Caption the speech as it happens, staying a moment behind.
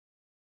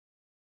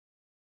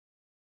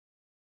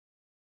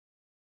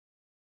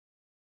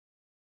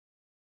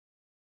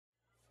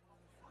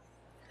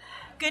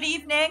Good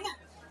evening.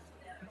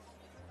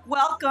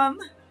 Welcome.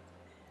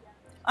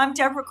 I'm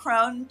Deborah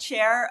Crone,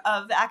 Chair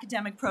of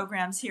Academic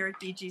Programs here at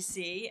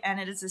BGC, and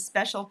it is a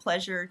special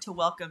pleasure to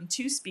welcome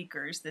two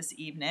speakers this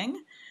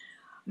evening.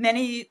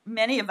 Many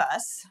of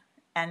us,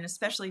 and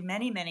especially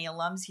many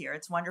alums here,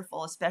 it's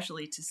wonderful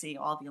especially to see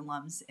all the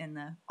alums in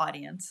the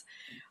audience,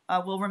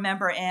 will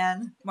remember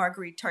Anne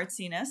Marguerite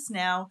Tartsinas,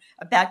 now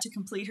about to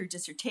complete her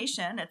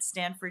dissertation at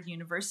Stanford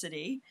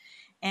University,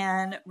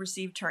 and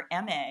received her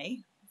MA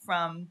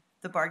from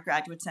the Bard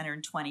Graduate Center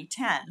in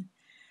 2010.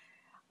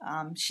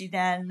 She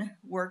then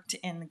worked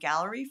in the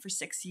gallery for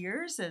 6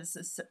 years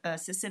as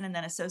assistant and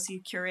then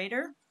associate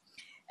curator,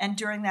 and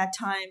during that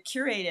time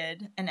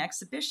curated an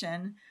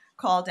exhibition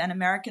called An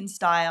American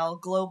Style,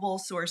 Global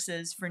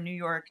Sources for New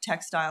York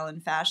Textile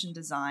and Fashion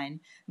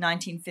Design,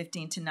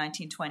 1915 to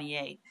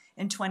 1928,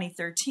 in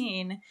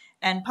 2013,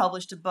 and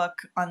published a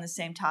book on the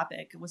same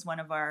topic. It was one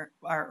of our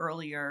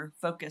earlier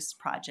focus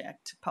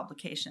project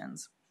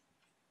publications.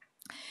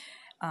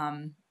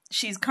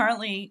 She's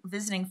currently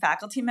visiting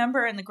faculty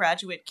member in the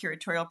Graduate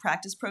Curatorial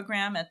Practice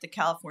Program at the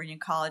California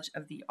College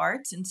of the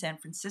Arts in San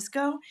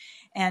Francisco,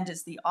 and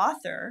is the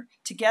author,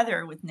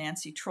 together with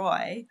Nancy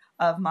Troy,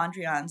 of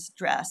Mondrian's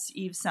Dress,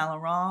 Yves Saint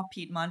Laurent,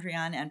 Piet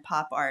Mondrian, and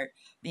Pop Art,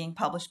 being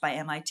published by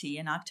MIT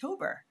in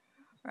October,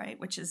 right?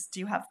 Which is, do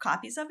you have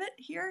copies of it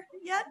here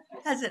yet?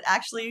 Has it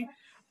actually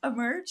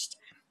emerged?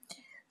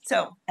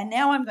 So, and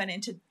now I'm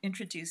going to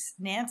introduce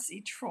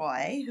Nancy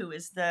Troy, who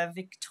is the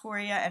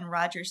Victoria and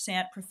Roger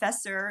Sant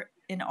Professor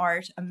in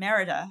Art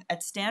Emerita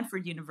at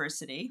Stanford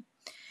University,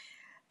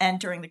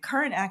 and during the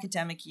current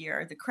academic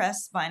year, the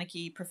Kress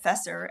Beinecke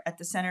Professor at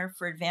the Center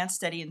for Advanced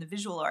Study in the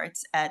Visual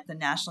Arts at the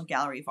National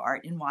Gallery of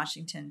Art in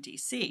Washington,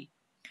 D.C.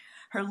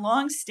 Her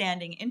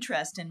long-standing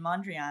interest in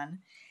Mondrian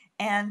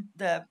and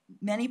the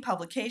many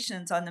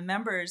publications on the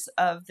members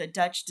of the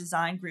Dutch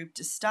design group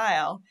De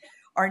Stijl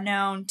are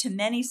known to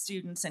many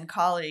students and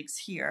colleagues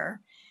here,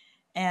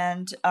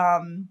 and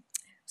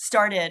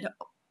started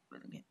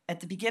at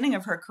the beginning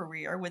of her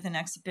career with an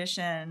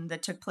exhibition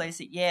that took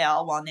place at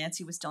Yale while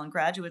Nancy was still in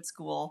graduate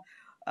school,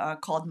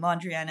 called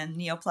Mondrian and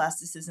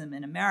Neoplasticism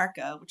in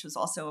America, which was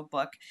also a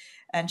book.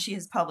 And she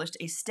has published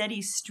a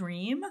steady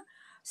stream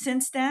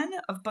since then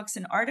of books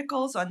and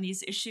articles on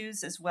these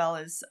issues, as well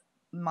as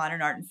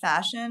modern art and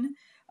fashion,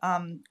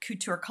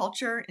 couture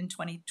culture in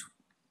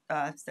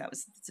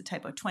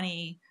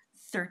 2013,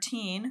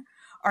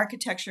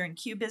 Architecture and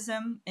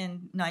Cubism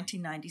in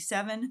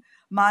 1997,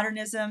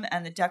 Modernism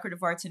and the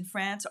Decorative Arts in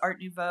France, Art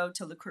Nouveau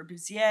to Le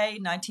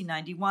Corbusier,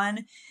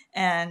 1991,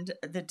 and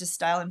the De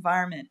Stijl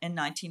Environment in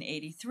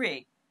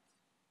 1983.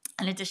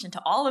 In addition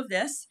to all of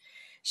this,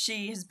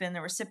 she has been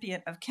the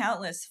recipient of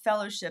countless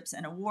fellowships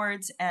and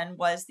awards and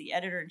was the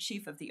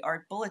editor-in-chief of the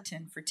Art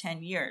Bulletin for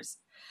 10 years.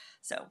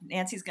 So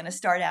Nancy's going to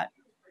start out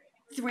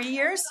 3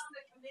 years?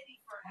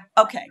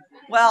 Okay,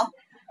 well,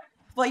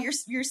 your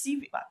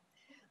CV.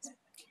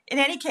 In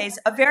any case,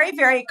 a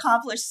very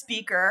accomplished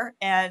speaker,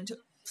 and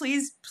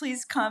please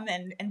come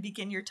and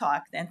begin your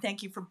talk. And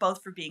thank you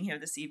both for being here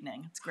this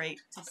evening. It's great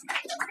to see you.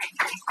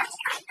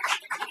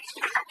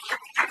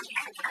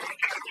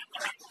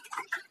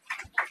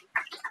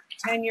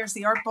 10 years,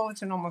 the Art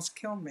Bulletin almost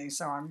killed me,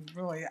 so I'm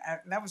really,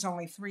 that was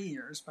only 3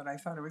 years, but I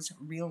thought it was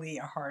really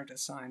a hard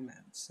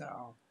assignment.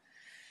 So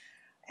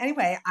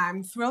anyway,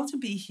 I'm thrilled to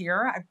be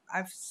here.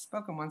 I've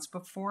spoken once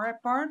before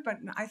at Bard, but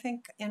I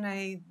think in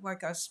a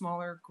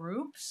smaller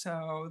group.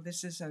 So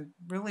this is a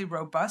really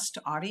robust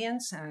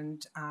audience,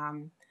 and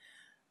I'm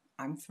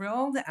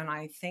thrilled. And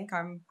I think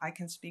I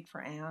can speak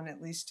for Anne,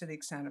 at least to the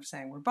extent of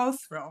saying we're both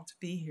thrilled to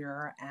be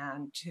here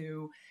and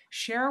to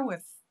share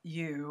with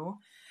you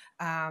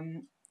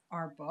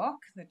our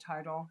book, the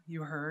title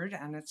you heard,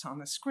 and it's on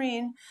the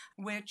screen,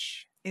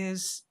 which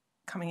is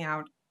coming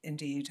out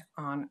indeed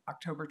on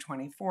October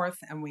 24th,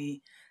 and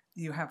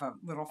you have a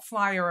little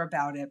flyer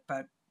about it,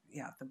 but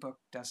yeah, the book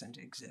doesn't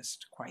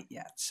exist quite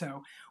yet.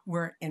 So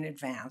we're in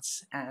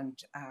advance,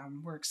 and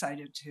we're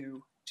excited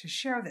to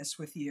share this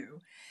with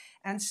you.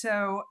 And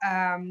so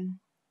I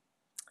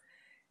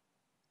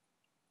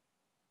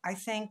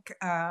think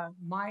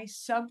my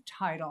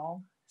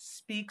subtitle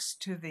speaks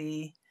to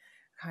the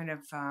kind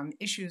of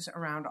issues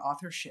around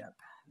authorship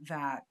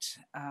that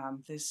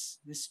this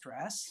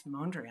dress,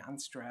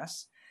 Mondrian's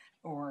dress,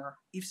 or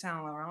Yves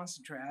Saint Laurent's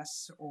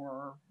dress,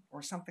 or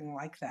something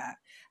like that,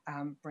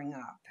 bring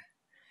up.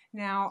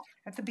 Now,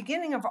 at the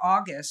beginning of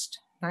August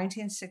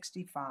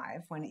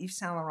 1965, when Yves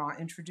Saint Laurent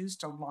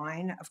introduced a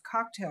line of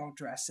cocktail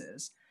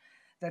dresses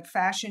that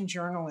fashion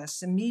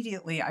journalists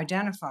immediately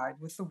identified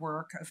with the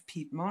work of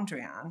Piet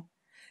Mondrian,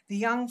 the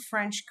young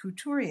French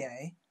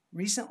couturier,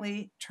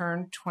 recently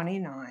turned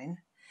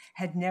 29,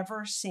 had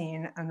never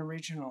seen an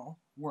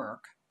original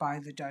work by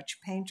the Dutch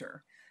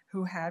painter,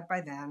 who had by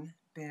then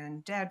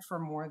been dead for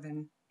more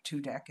than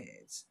 2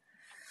 decades.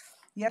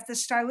 Yet the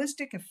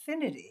stylistic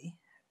affinity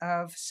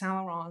of Saint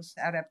Laurent's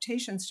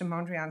adaptations to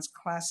Mondrian's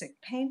classic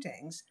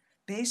paintings,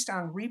 based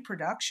on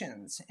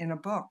reproductions in a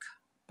book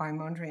by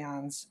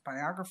Mondrian's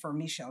biographer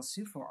Michel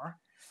Sufor,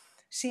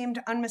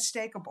 seemed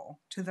unmistakable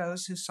to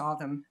those who saw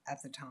them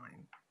at the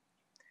time.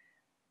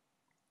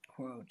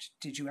 Quote,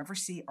 "Did you ever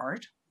see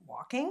art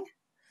walking?"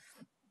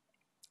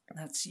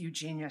 That's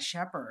Eugenia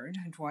Shepard,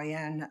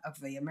 doyenne of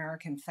the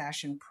American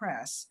Fashion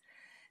Press,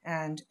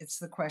 and it's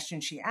the question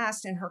she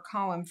asked in her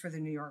column for the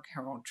New York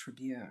Herald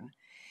Tribune.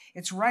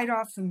 It's right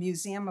off the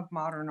Museum of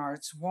Modern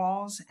Art's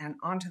walls and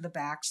onto the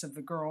backs of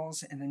the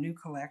girls in the new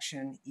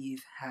collection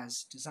Yves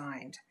has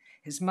designed.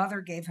 His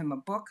mother gave him a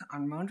book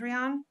on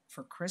Mondrian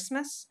for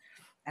Christmas,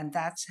 and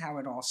that's how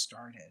it all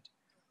started.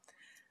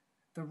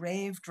 The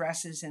rave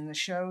dresses in the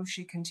show,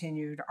 she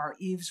continued, are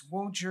Yves'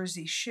 wool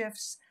jersey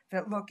shifts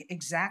that look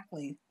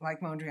exactly like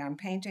Mondrian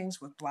paintings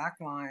with black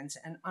lines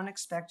and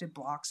unexpected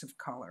blocks of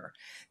color.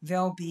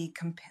 They'll be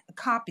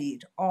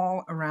copied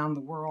all around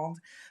the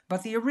world,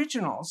 but the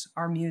originals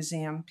are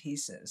museum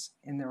pieces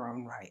in their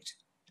own right,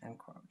 end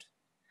quote.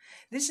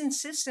 This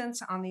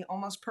insistence on the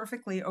almost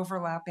perfectly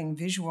overlapping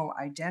visual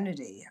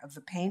identity of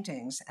the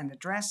paintings and the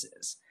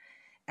dresses,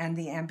 and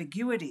the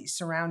ambiguity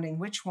surrounding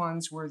which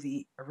ones were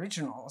the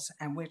originals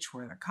and which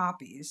were the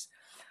copies,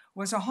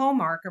 was a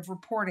hallmark of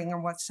reporting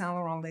on what Saint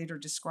Laurent later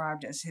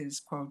described as his,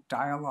 quote,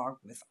 dialogue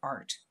with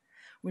art,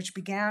 which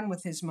began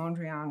with his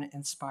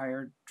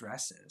Mondrian-inspired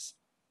dresses.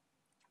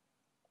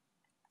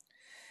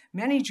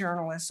 Many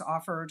journalists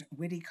offered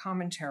witty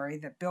commentary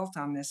that built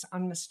on this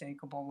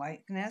unmistakable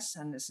likeness,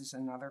 and this is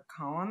another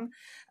column.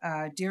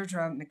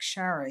 Deirdre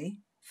McSharry,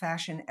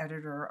 fashion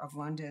editor of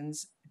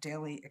London's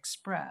Daily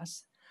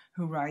Express,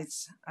 who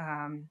writes,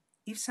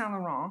 Yves Saint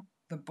Laurent,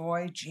 the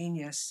boy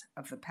genius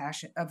of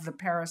the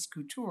Paris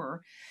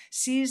couture,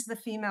 sees the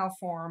female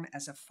form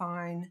as a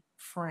fine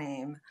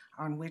frame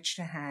on which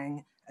to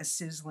hang a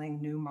sizzling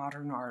new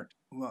modern art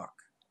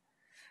look.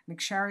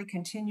 McSharry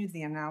continued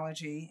the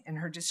analogy in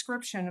her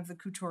description of the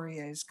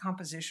couturier's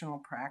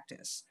compositional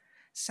practice.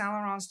 Saint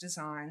Laurent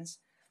designs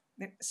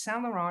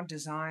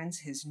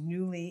his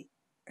newsy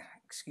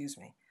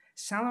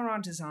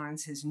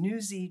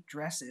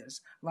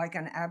dresses like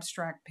an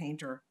abstract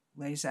painter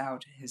lays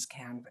out his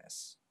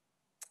canvas.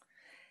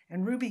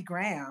 And Ruby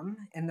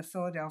Graham in the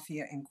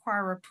Philadelphia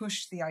Inquirer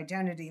pushed the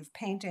identity of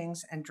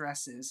paintings and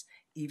dresses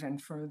even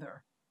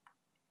further.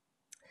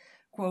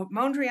 Quote,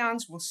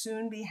 Mondrians will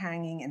soon be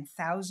hanging in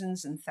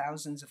thousands and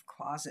thousands of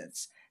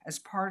closets as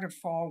part of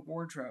fall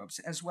wardrobes,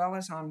 as well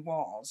as on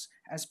walls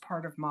as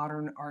part of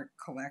modern art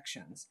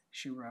collections,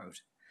 she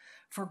wrote.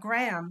 For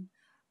Graham,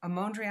 a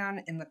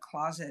Mondrian in the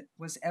closet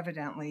was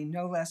evidently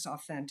no less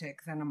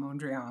authentic than a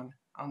Mondrian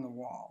on the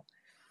wall.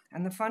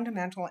 And the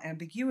fundamental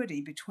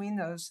ambiguity between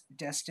those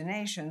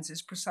destinations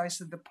is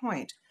precisely the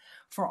point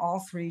for all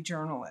three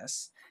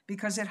journalists,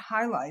 because it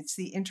highlights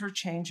the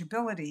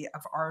interchangeability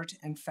of art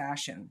and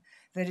fashion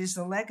that is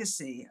the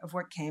legacy of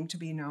what came to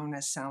be known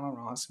as Saint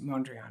Laurent's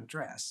Mondrian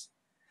dress,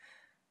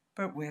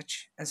 but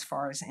which, as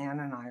far as Anne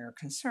and I are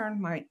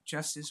concerned, might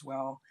just as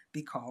well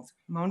be called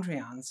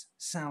Mondrian's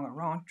Saint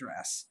Laurent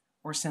dress,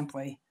 or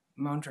simply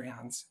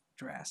Mondrian's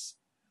dress.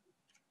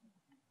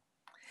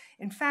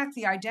 In fact,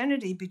 the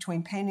identity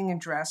between painting and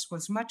dress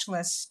was much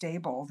less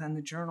stable than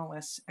the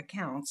journalists'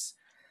 accounts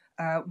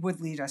would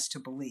lead us to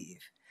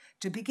believe.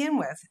 To begin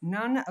with,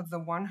 none of the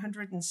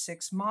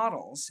 106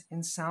 models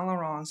in Saint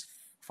Laurent's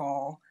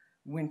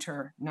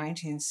fall-winter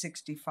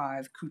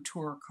 1965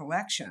 couture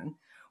collection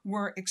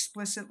were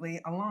explicitly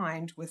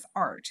aligned with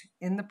art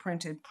in the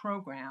printed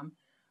program.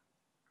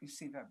 You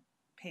see the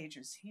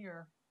pages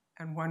here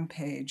and one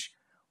page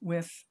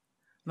with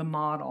the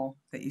model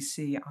that you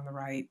see on the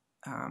right.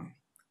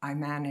 I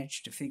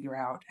managed to figure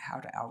out how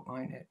to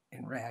outline it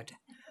in red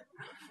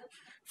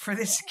for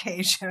this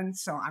occasion,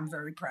 so I'm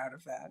very proud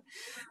of that.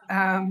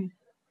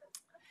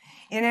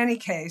 In any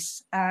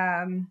case,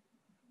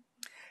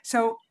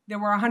 so there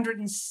were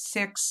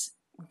 106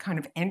 kind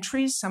of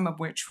entries, some of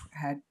which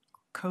had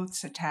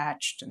coats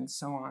attached and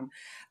so on,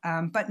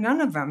 but none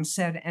of them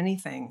said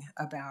anything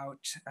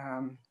about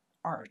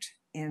art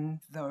in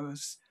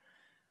those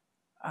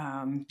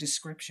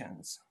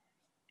descriptions.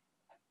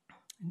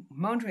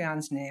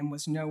 Mondrian's name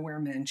was nowhere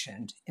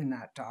mentioned in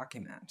that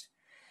document.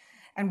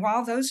 And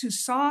while those who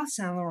saw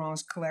Saint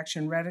Laurent's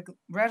collection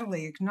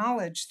readily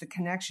acknowledged the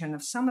connection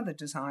of some of the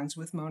designs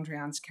with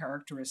Mondrian's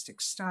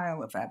characteristic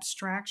style of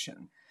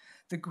abstraction,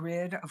 the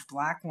grid of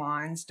black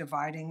lines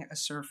dividing a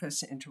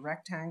surface into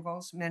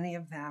rectangles, many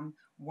of them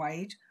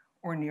white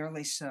or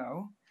nearly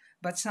so,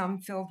 but some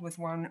filled with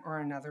one or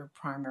another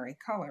primary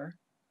color,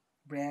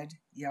 red,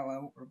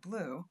 yellow, or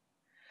blue,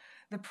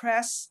 the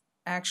press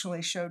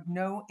actually showed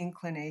no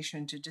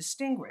inclination to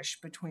distinguish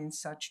between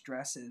such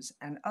dresses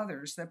and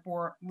others that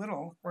bore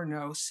little or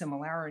no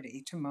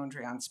similarity to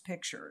Mondrian's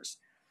pictures.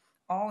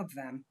 All of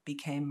them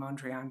became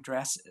Mondrian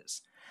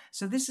dresses.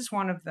 So this is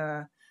one of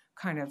the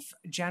kind of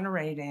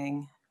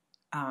generating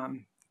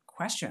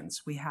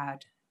questions we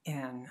had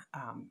in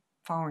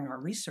following our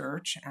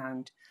research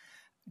and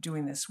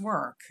doing this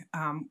work.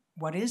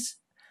 What is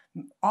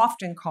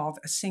often called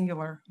a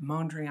singular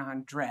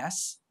Mondrian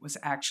dress was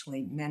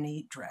actually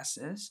many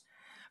dresses,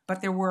 but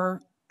there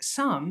were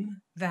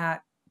some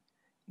that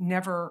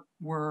never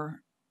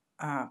were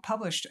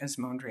published as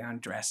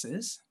Mondrian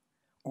dresses,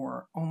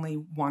 or only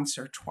once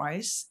or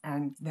twice,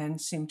 and then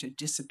seemed to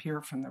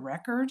disappear from the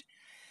record.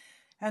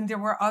 And there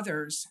were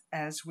others,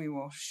 as we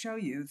will show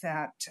you,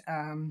 that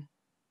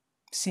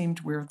seemed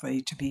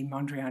weirdly to be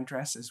Mondrian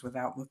dresses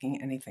without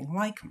looking anything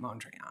like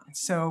Mondrian.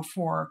 So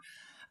for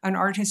an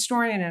art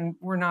historian, and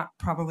we're not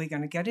probably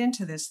going to get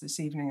into this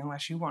evening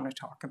unless you want to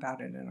talk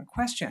about it in a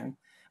question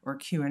or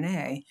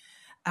Q&A,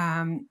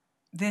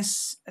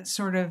 this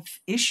sort of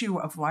issue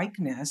of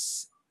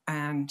likeness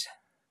and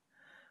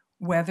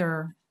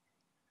whether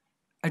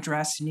a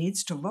dress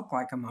needs to look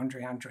like a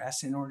Mondrian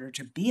dress in order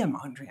to be a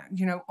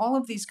Mondrian. All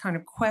of these kind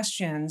of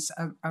questions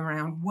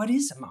around what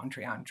is a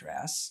Mondrian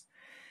dress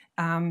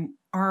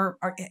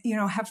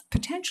have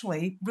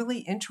potentially really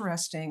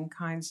interesting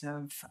kinds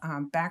of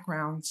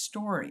background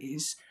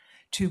stories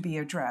to be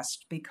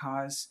addressed,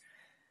 because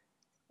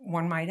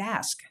one might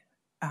ask,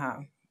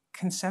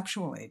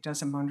 conceptually,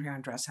 does a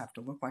Mondrian dress have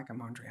to look like a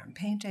Mondrian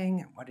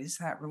painting? And what is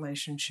that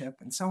relationship?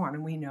 And so on.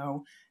 And we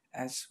know,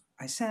 as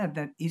I said,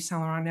 that Yves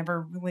Saint Laurent never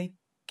really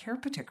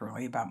cared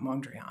particularly about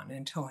Mondrian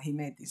until he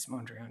made these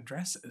Mondrian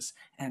dresses,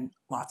 and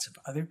lots of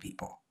other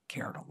people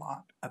cared a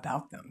lot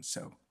about them.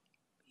 So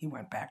he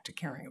went back to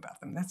caring about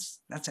them.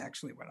 That's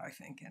actually what I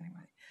think,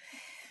 anyway.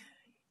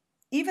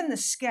 Even the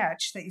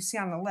sketch that you see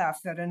on the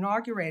left that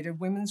inaugurated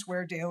Women's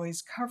Wear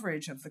Daily's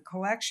coverage of the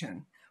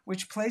collection,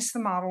 which placed the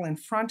model in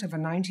front of a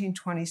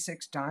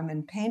 1926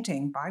 diamond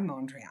painting by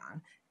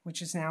Mondrian,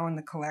 which is now in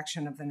the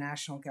collection of the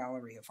National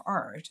Gallery of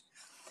Art,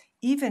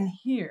 even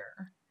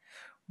here,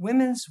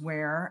 Women's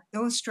Wear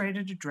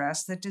illustrated a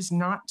dress that does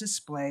not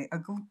display a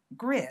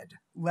grid,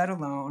 let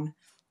alone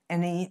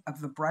any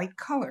of the bright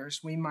colors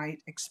we might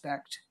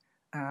expect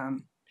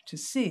to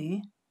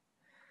see,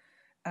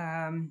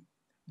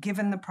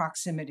 given the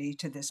proximity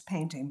to this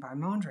painting by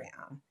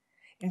Mondrian.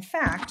 In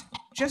fact,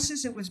 just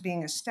as it was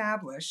being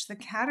established, the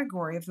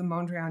category of the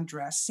Mondrian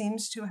dress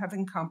seems to have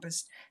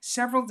encompassed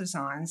several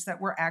designs that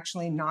were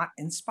actually not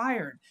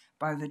inspired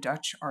by the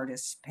Dutch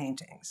artist's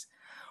paintings.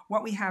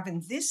 What we have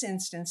in this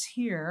instance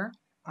here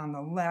on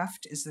the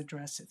left is the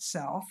dress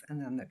itself, and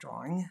then the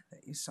drawing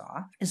that you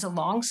saw is a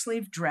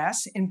long-sleeve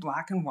dress in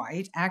black and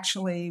white.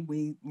 Actually,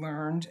 we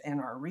learned in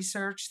our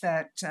research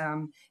that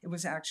it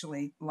was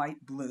actually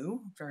light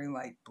blue, very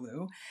light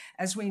blue,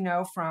 as we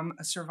know from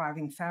a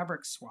surviving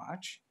fabric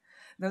swatch.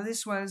 Though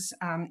this was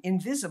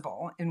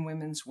invisible in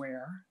Women's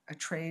Wear, a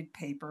trade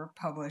paper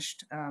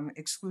published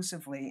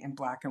exclusively in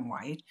black and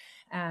white,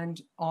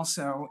 and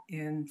also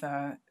in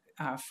the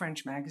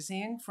French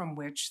magazine from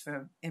which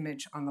the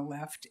image on the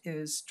left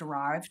is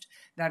derived.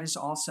 That is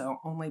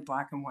also only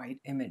black and white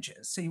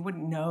images. So you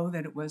wouldn't know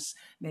that it was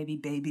maybe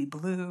baby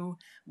blue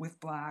with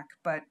black,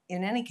 but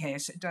in any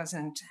case, it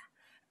doesn't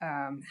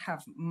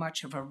have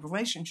much of a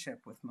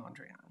relationship with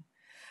Mondrian.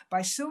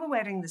 By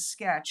silhouetting the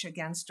sketch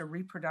against a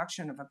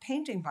reproduction of a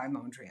painting by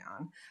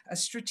Mondrian, a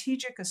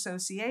strategic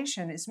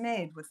association is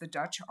made with the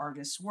Dutch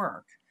artist's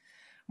work.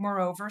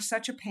 Moreover,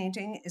 such a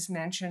painting is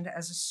mentioned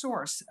as a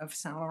source of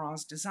Saint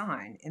Laurent's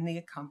design in the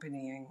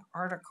accompanying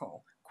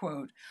article.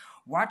 Quote,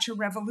 "Watch a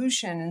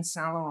revolution in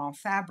Saint Laurent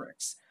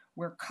fabrics,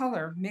 where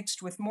color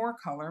mixed with more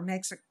color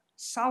makes a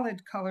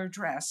solid color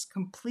dress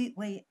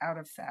completely out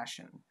of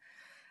fashion.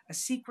 A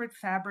secret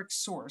fabric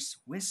source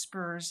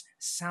whispers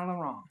Saint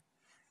Laurent,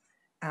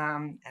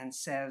 and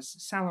says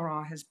Saint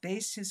Laurent has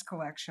based his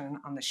collection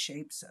on the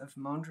shapes of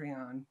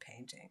Mondrian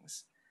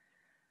paintings."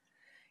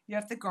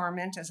 Yet the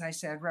garment, as I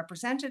said,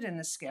 represented in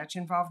the sketch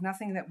involved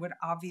nothing that would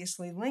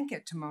obviously link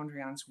it to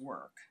Mondrian's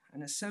work.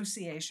 An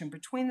association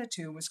between the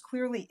two was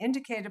clearly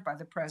indicated by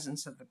the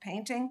presence of the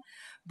painting,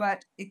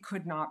 but it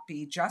could not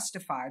be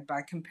justified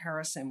by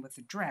comparison with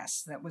the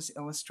dress that was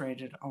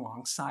illustrated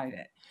alongside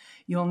it.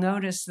 You'll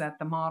notice that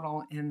the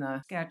model in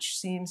the sketch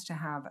seems to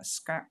have a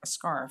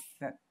scarf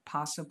that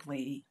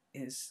possibly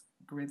is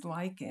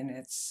grid-like in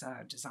its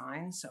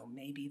design, so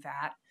maybe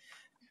that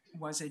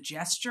was a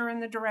gesture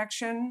in the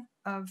direction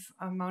of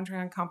a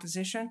Mondrian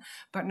composition,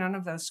 but none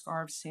of those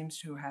scarves seems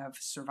to have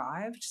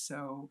survived,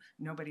 so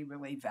nobody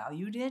really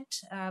valued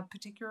it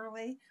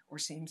particularly, or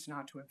seems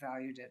not to have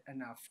valued it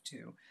enough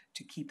to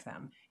keep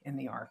them in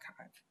the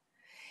archive.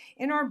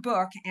 In our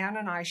book, Anne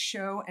and I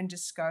show and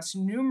discuss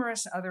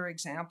numerous other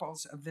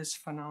examples of this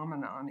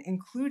phenomenon,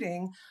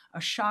 including a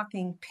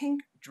shocking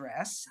pink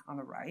dress on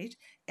the right,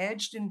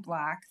 edged in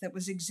black, that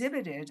was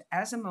exhibited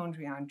as a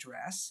Mondrian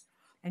dress.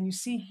 And you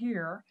see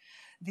here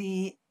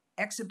the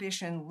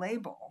exhibition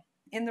label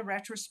in the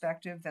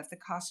retrospective that the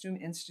Costume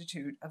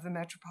Institute of the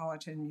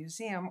Metropolitan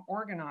Museum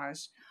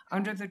organized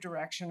under the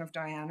direction of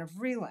Diana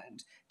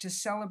Vreeland to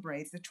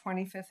celebrate the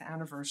 25th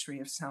anniversary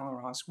of Saint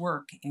Laurent's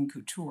work in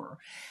couture.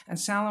 And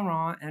Saint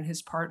Laurent and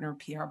his partner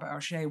Pierre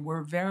Berger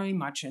were very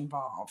much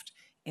involved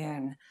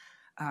in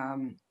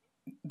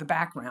the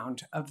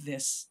background of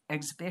this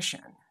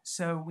exhibition.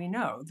 So we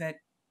know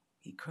that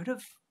he could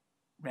have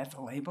read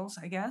the labels,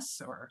 I guess,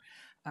 or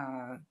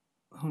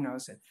who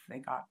knows if they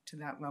got to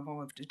that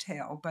level of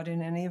detail, but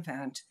in any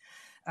event,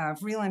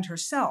 Vreeland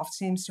herself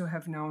seems to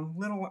have known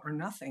little or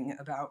nothing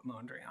about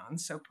Mondrian,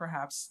 so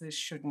perhaps this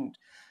shouldn't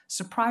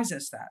surprise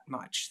us that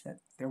much, that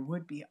there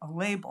would be a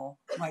label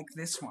like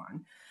this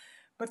one.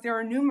 But there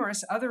are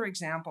numerous other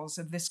examples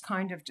of this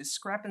kind of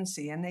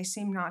discrepancy, and they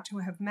seem not to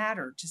have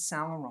mattered to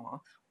Saint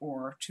Laurent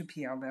or to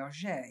Pierre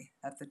Berger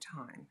at the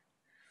time.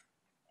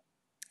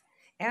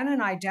 Anne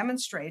and I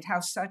demonstrate how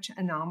such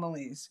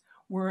anomalies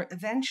were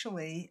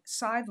eventually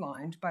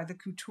sidelined by the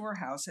couture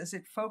house as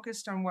it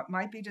focused on what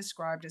might be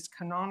described as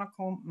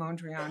canonical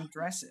Mondrian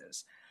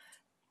dresses,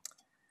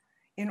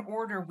 in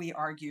order, we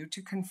argue,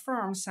 to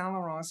confirm Saint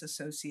Laurent's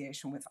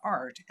association with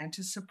art and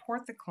to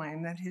support the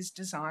claim that his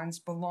designs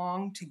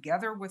belong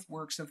together with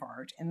works of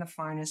art in the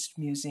finest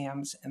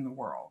museums in the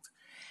world.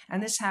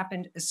 And this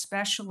happened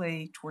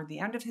especially toward the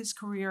end of his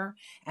career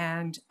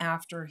and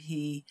after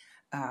he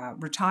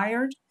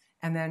retired,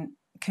 and then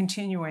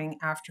continuing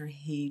after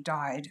he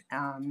died.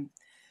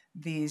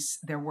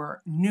 There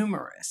were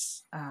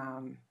numerous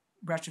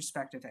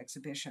retrospective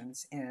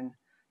exhibitions in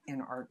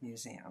art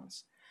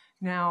museums.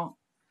 Now,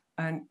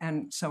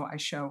 and so I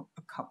show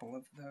a couple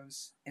of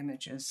those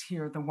images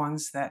here, the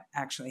ones that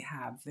actually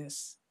have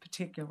this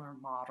particular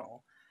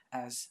model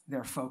as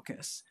their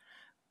focus.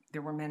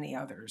 There were many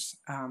others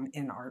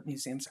in art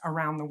museums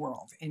around the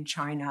world, in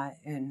China,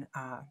 in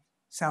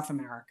South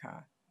America,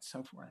 and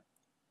so forth.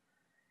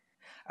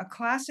 A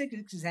classic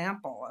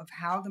example of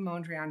how the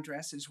Mondrian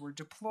dresses were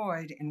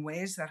deployed in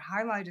ways that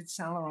highlighted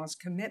Saint Laurent's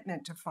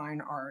commitment to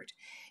fine art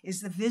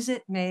is the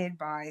visit made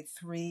by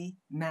 3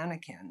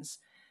 mannequins.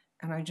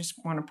 And I just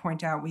want to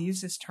point out, we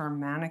use this term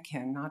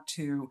mannequin not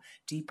to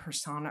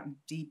depersonalize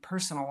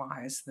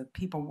the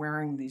people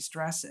wearing these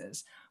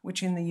dresses,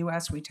 which in the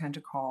US we tend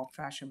to call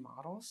fashion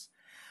models.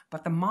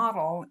 But the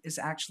model is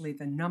actually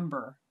the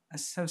number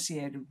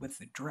associated with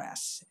the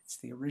dress. It's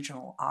the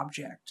original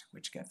object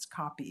which gets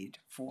copied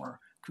for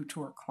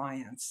couture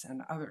clients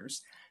and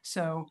others.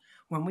 So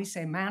when we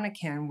say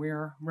mannequin,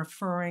 we're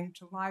referring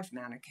to live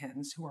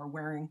mannequins who are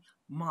wearing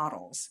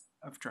models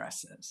of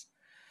dresses.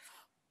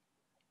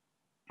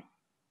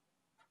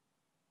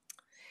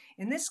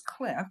 In this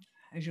clip,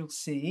 as you'll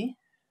see,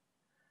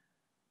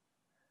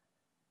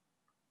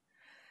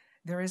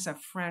 there is a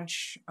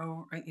French,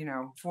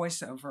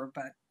 voiceover,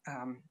 but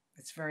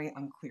it's very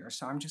unclear.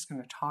 So I'm just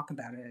going to talk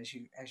about it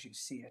as you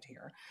see it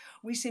here.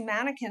 We see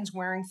mannequins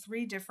wearing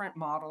 3 different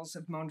models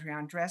of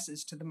Mondrian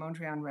dresses to the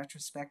Mondrian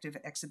retrospective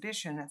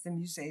exhibition at the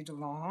Musée de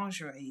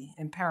l'Orangerie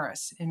in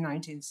Paris in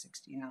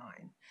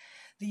 1969.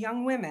 The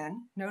young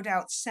women, no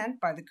doubt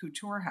sent by the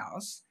couture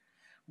house.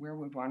 Where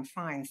would one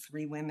find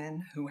 3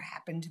 women who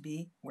happen to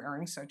be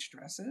wearing such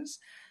dresses,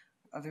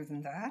 other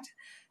than that?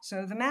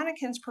 So the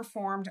mannequins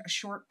performed a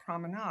short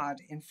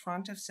promenade in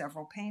front of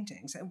several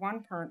paintings, at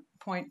one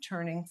point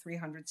turning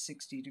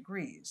 360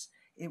 degrees.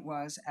 It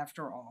was,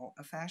 after all,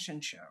 a fashion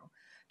show,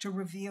 to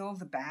reveal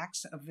the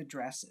backs of the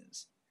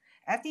dresses.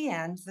 At the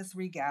end, the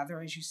 3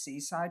 gather, as you see,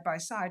 side by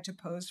side to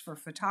pose for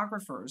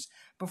photographers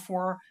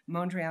before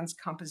Mondrian's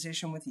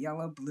composition with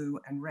yellow, blue,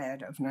 and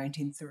red of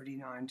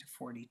 1939 to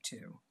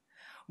 42.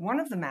 One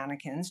of the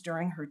mannequins,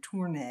 during her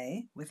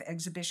tournée with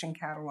exhibition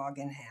catalog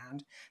in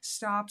hand,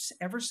 stops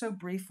ever so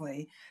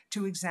briefly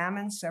to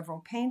examine several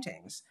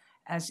paintings,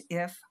 as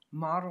if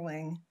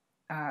modeling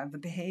the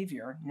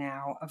behavior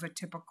now of a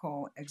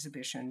typical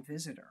exhibition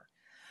visitor.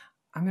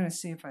 I'm going to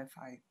see if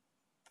I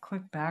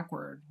click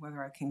backward,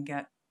 whether I can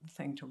get the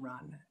thing to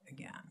run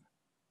again.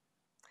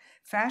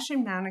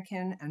 Fashion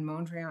mannequin and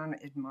Mondrian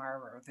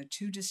admirer, the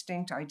 2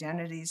 distinct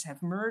identities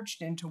have merged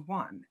into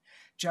one,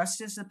 just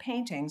as the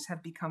paintings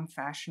have become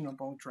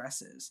fashionable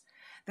dresses.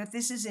 That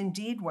this is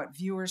indeed what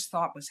viewers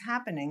thought was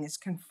happening is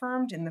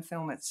confirmed in the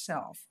film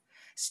itself.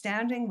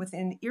 Standing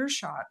within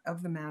earshot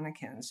of the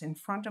mannequins in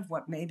front of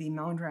what may be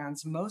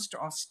Mondrian's most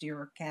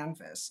austere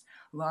canvas,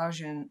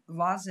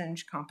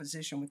 lozenge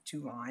composition with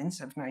 2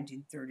 lines of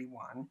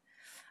 1931,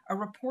 a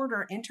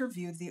reporter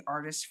interviewed the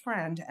artist's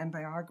friend and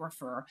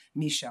biographer,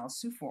 Michel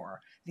Sufor,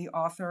 the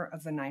author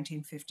of the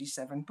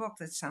 1957 book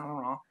that Saint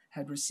Laurent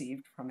had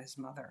received from his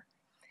mother.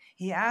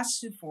 He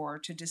asked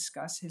Sufor to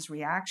discuss his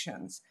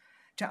reactions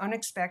to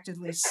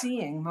unexpectedly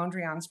seeing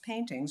Mondrian's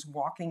paintings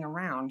walking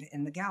around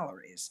in the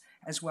galleries,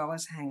 as well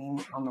as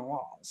hanging on the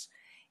walls.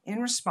 In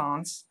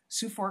response,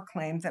 Sufor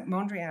claimed that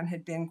Mondrian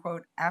had been,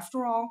 quote,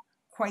 after all,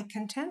 quite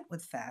content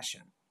with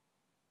fashion.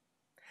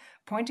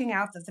 Pointing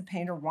out that the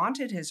painter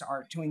wanted his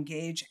art to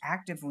engage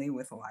actively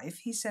with life,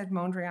 he said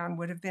Mondrian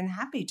would have been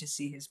happy to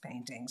see his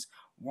paintings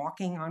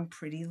walking on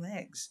pretty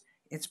legs.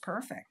 It's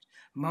perfect.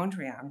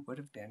 Mondrian would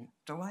have been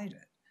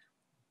delighted.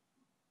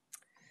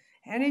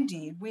 And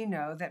indeed, we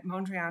know that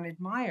Mondrian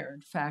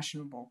admired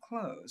fashionable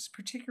clothes,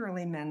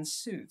 particularly men's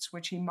suits,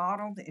 which he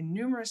modeled in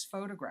numerous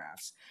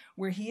photographs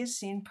where he is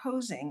seen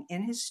posing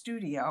in his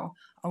studio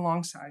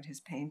alongside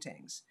his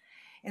paintings.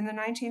 In the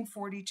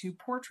 1942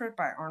 portrait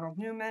by Arnold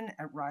Newman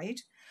at right,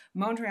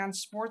 Mondrian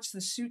sports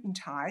the suit and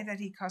tie that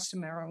he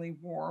customarily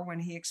wore when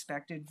he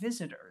expected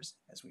visitors,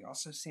 as we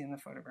also see in the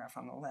photograph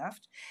on the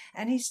left,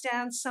 and he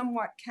stands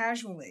somewhat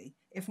casually,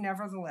 if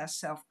nevertheless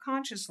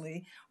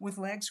self-consciously, with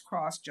legs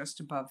crossed just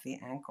above the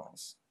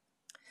ankles.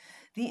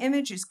 The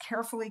image is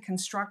carefully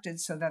constructed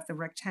so that the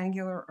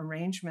rectangular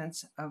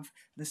arrangements of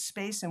the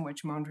space in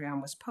which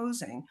Mondrian was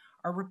posing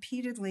are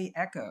repeatedly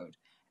echoed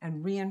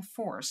and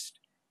reinforced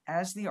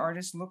as the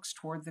artist looks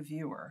toward the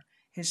viewer,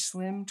 his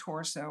slim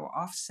torso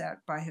offset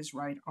by his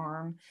right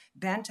arm,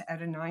 bent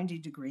at a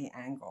 90-degree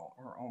angle,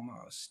 or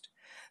almost.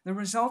 The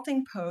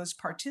resulting pose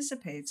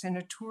participates in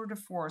a tour de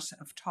force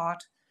of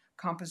taut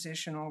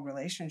compositional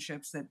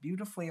relationships that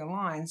beautifully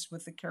aligns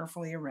with the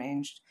carefully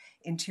arranged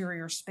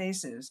interior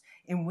spaces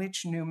in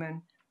which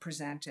Newman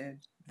presented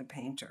the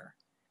painter.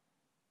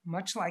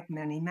 Much like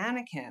many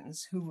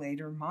mannequins who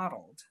later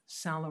modeled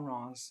Saint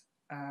Laurent's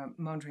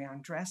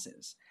Mondrian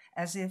dresses,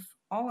 as if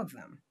all of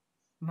them,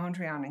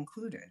 Mondrian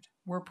included,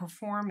 were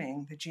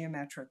performing the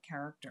geometric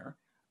character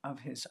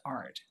of his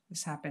art.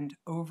 This happened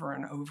over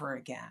and over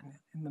again.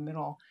 In the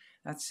middle,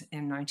 that's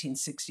in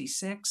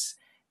 1966,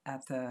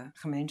 at the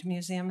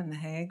Gemeentemuseum in The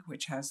Hague,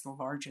 which has the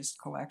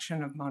largest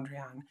collection of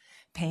Mondrian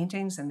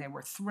paintings, and they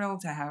were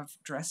thrilled to have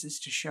dresses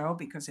to show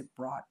because it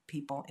brought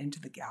people into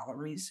the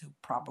galleries who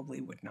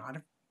probably would not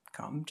have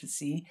come to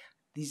see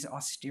these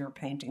austere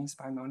paintings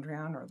by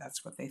Mondrian, or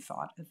that's what they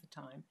thought at the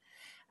time.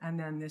 And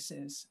then this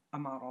is a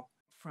model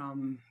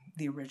from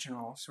the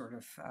original sort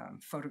of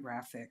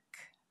photographic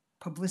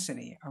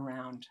publicity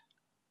around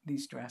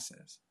these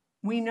dresses.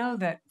 We know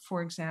that,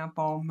 for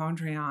example,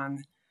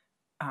 Mondrian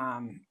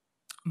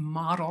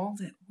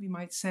modeled, we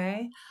might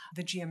say,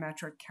 the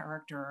geometric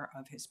character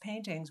of his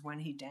paintings when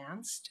he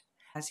danced,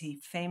 as he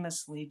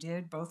famously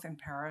did both in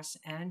Paris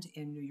and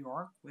in New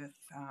York with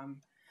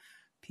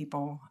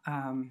people,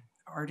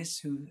 artists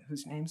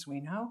whose names we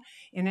know.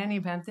 In any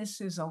event, this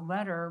is a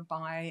letter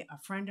by a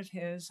friend of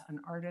his, an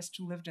artist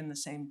who lived in the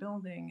same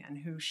building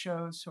and who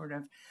shows sort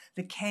of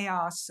the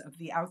chaos of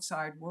the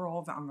outside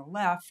world on the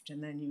left,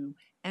 and then you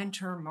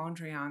enter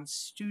Mondrian's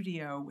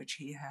studio, which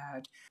he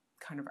had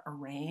kind of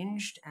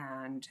arranged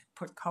and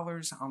put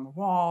colors on the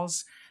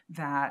walls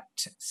that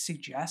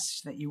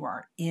suggest that you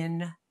are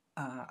in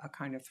a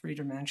kind of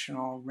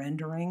three-dimensional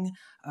rendering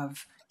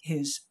of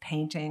his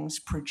paintings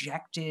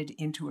projected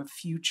into a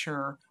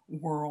future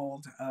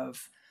world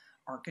of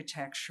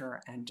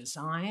architecture and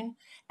design.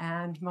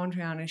 And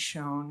Mondrian is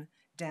shown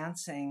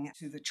dancing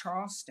to the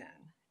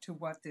Charleston, to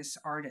what this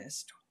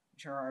artist,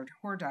 Gerard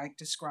Hordijk,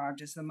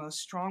 described as the most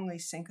strongly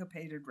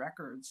syncopated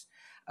records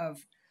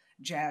of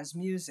jazz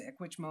music,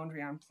 which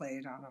Mondrian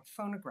played on a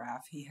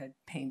phonograph he had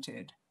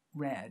painted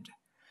red.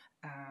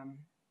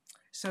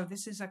 So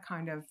this is a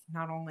kind of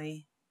not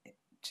only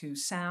to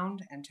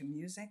sound and to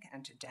music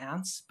and to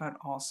dance, but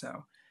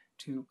also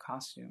to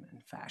costume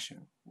and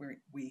fashion, where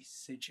we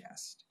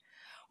suggest.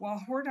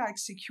 While Hordijk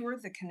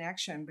secured the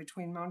connection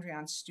between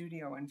Mondrian's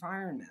studio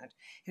environment,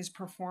 his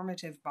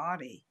performative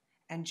body,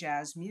 and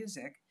jazz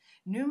music,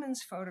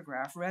 Newman's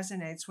photograph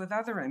resonates with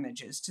other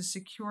images to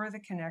secure the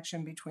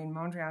connection between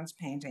Mondrian's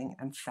painting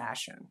and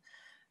fashion,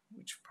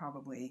 which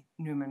probably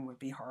Newman would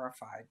be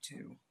horrified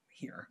to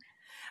hear.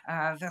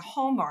 The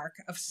hallmark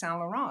of Saint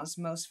Laurent's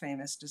most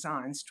famous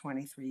designs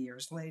 23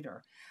 years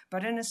later,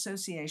 but an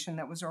association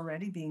that was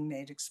already being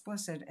made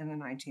explicit in the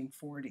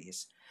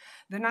 1940s.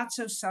 The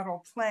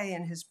not-so-subtle play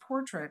in his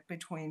portrait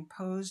between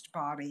posed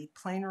body,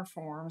 planar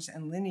forms,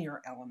 and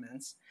linear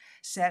elements,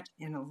 set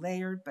in a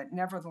layered but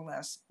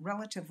nevertheless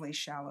relatively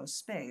shallow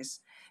space,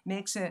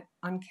 makes it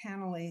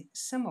uncannily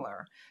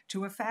similar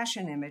to a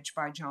fashion image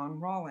by John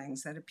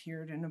Rawlings that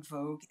appeared in a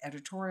Vogue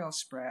editorial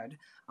spread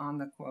on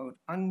the, quote,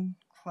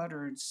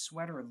 uncluttered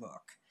sweater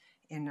look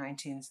in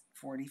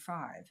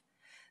 1945.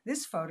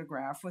 This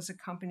photograph was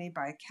accompanied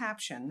by a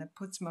caption that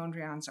puts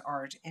Mondrian's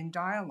art in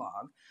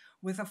dialogue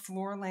with a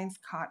floor-length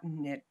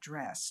cotton knit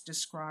dress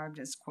described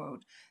as,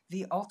 quote,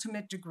 the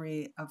ultimate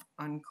degree of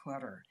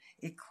unclutter.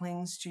 It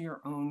clings to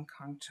your own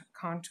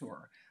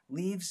contour,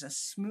 leaves a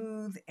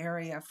smooth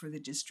area for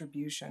the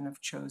distribution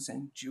of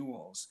chosen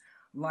jewels,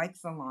 like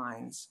the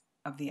lines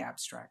of the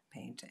abstract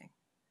painting.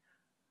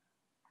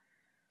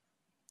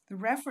 The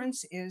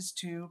reference is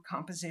to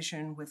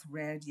composition with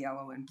red,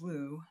 yellow, and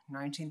blue,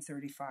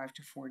 1935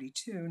 to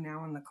 42,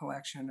 now in the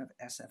collection of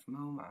S.F.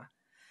 MoMA,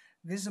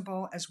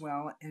 visible as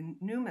well in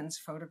Newman's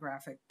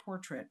photographic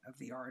portrait of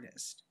the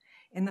artist.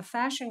 In the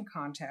fashion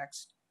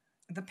context,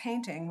 the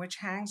painting, which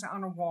hangs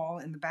on a wall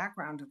in the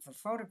background of the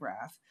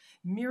photograph,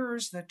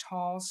 mirrors the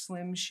tall,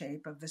 slim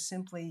shape of the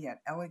simply yet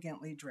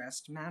elegantly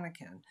dressed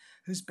mannequin,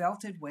 whose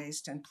belted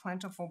waist and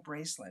plentiful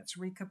bracelets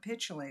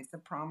recapitulate the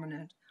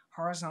prominent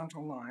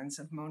horizontal lines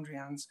of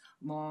Mondrian's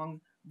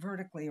long,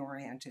 vertically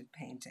oriented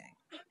painting.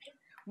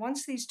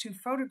 Once these two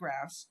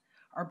photographs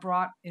are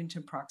brought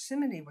into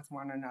proximity with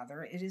one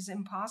another, it is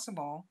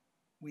impossible,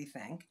 we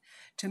think,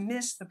 to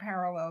miss the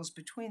parallels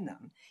between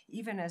them,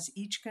 even as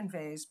each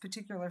conveys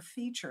particular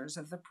features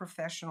of the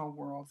professional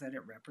world that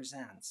it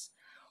represents.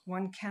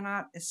 one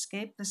cannot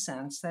escape the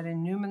sense that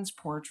in Newman's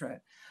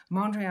portrait,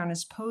 Mondrian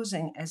is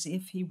posing as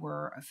if he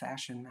were a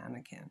fashion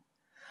mannequin.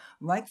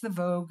 Like the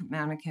Vogue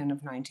mannequin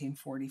of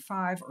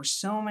 1945, or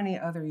so many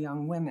other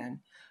young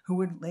women who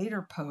would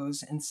later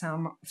pose in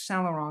Saint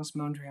Laurent's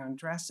Mondrian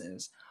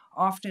dresses,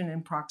 often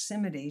in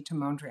proximity to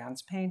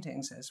Mondrian's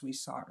paintings, as we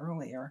saw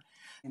earlier,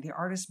 the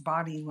artist's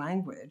body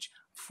language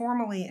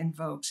formally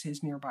invokes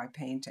his nearby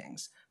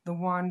paintings, the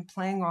one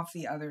playing off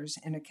the others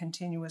in a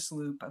continuous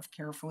loop of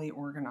carefully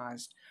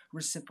organized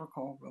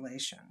reciprocal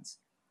relations.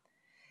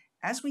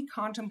 As we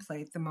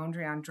contemplate the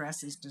Mondrian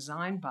dresses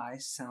designed by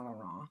Saint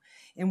Laurent,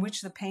 in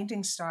which the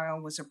painting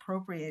style was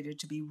appropriated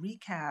to be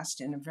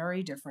recast in a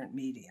very different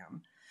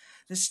medium,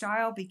 the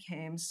style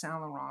became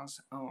Saint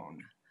Laurent's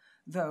own,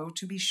 though,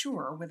 to be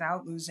sure,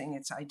 without losing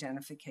its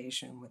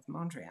identification with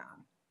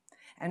Mondrian.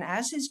 And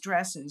as his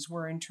dresses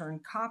were in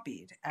turn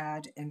copied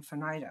ad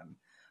infinitum,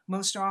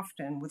 most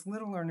often with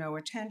little or no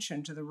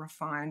attention to the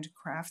refined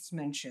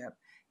craftsmanship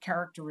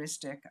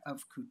characteristic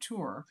of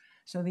couture.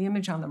 So the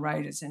image on the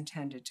right is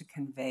intended to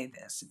convey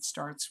this. It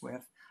starts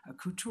with a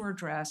couture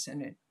dress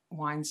and it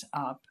winds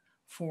up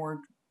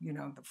for,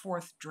 the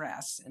fourth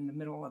dress in the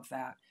middle of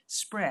that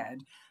spread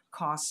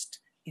cost,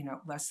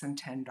 less than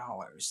 $10.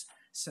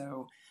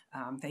 So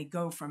they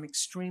go from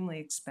extremely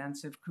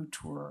expensive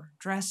couture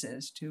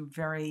dresses to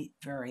very,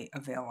 very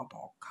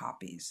available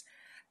copies.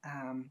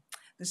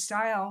 The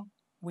style,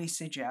 we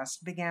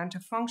suggest, began to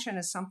function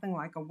as something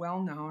like a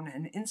well-known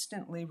and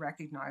instantly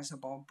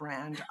recognizable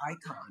brand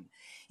icon,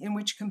 in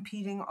which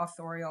competing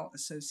authorial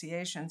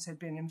associations had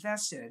been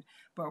invested,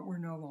 but were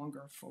no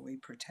longer fully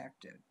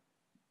protected.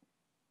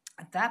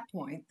 At that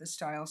point, the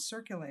style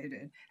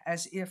circulated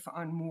as if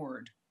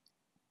unmoored.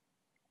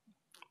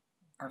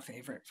 Our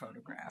favorite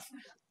photograph.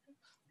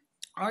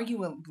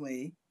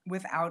 Arguably,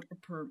 without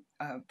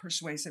a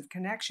persuasive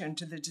connection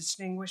to the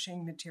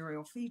distinguishing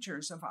material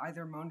features of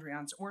either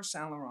Mondrian's or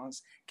Saint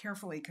Laurent's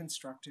carefully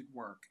constructed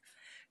work.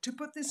 To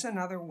put this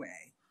another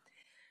way,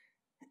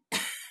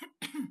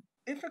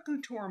 if a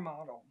couture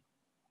model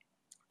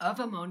of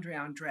a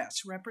Mondrian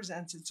dress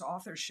represents its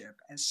authorship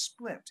as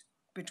split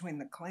between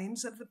the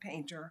claims of the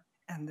painter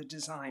and the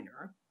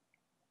designer,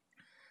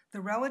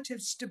 the relative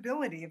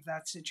stability of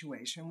that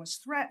situation was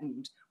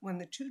threatened when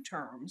the two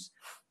terms,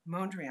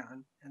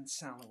 Mondrian and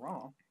Saint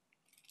Laurent,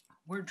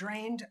 were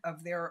drained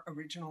of their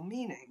original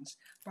meanings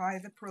by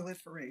the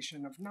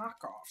proliferation of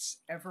knockoffs,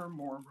 ever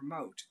more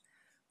remote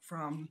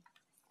from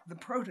the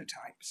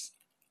prototypes,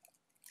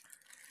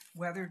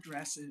 whether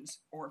dresses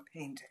or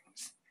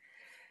paintings.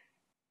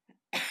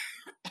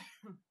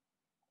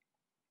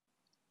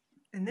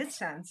 In this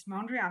sense,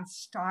 Mondrian's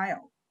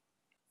style,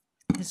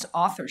 his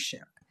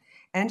authorship,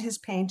 and his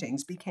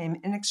paintings became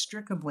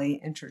inextricably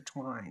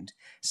intertwined,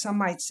 some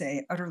might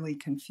say utterly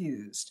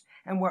confused,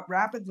 and what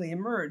rapidly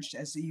emerged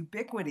as the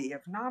ubiquity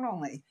of not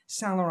only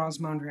Saint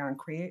Laurent's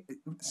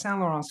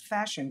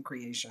fashion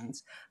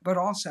creations, but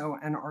also,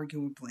 and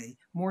arguably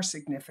more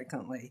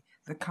significantly,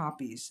 the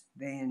copies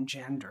they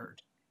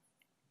engendered.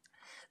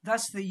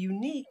 Thus, the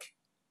unique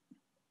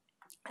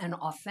and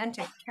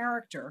authentic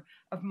character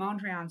of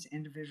Mondrian's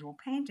individual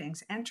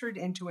paintings entered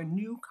into a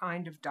new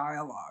kind of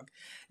dialogue,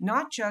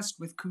 not just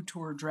with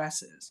couture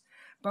dresses,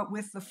 but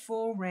with the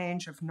full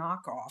range of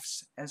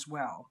knockoffs as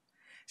well.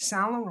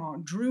 Saint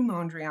Laurent drew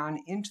Mondrian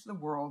into the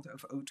world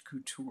of haute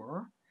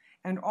couture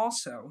and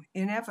also,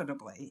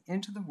 inevitably,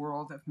 into the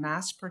world of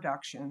mass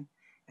production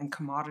and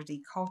commodity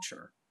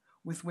culture,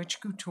 with which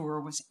couture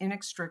was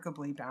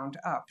inextricably bound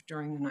up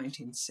during the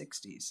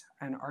 1960s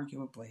and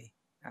arguably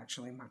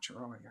actually much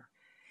earlier.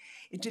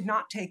 It did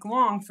not take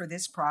long for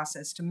this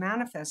process to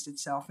manifest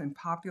itself in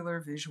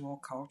popular visual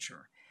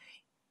culture.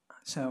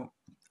 So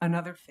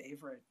another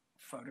favorite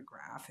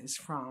photograph is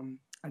from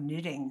a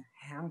knitting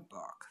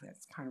handbook that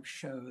kind of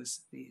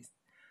shows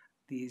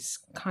these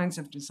kinds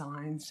of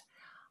designs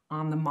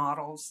on the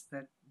models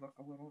that look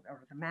a little,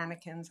 or the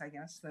mannequins, I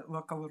guess, that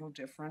look a little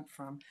different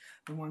from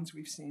the ones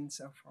we've seen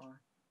so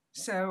far.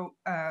 So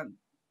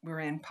we're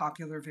in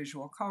popular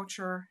visual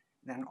culture,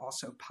 then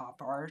also pop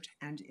art,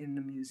 and in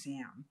the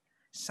museum.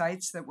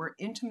 Sites that were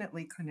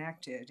intimately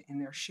connected in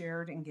their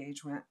shared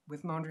engagement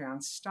with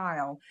Mondrian's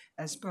style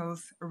as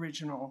both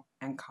original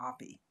and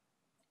copy.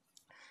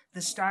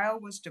 The style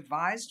was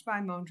devised by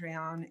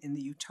Mondrian in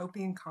the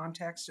utopian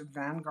context of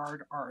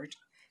vanguard art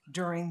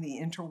during the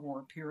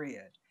interwar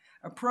period,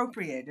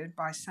 appropriated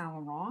by Saint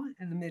Laurent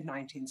in the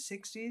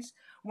mid-1960s,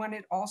 when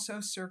it also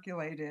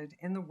circulated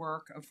in the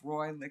work of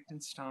Roy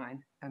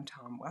Lichtenstein and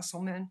Tom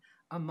Wesselmann,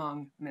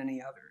 among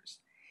many others.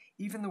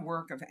 Even the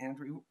work of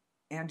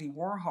Andy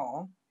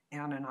Warhol,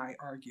 Anne and I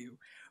argue,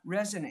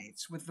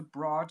 resonates with the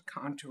broad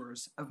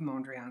contours of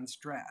Mondrian's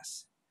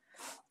dress.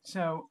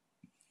 So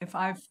if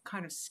I've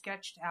kind of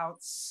sketched out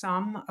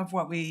some of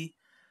what we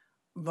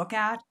look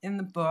at in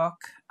the book,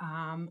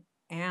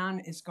 Anne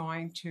is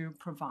going to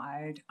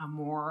provide a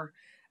more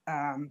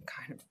kind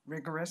of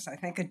rigorous, I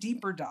think, a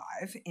deeper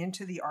dive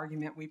into the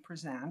argument we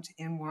present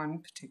in one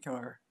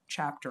particular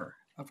chapter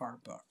of our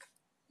book.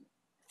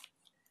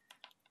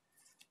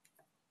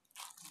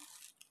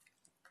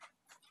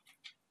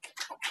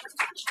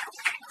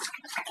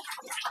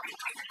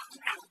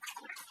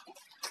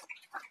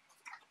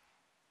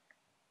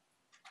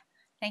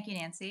 Thank you,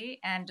 Nancy.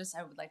 And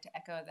I would like to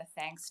echo the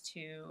thanks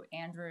to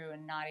Andrew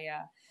and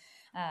Nadia,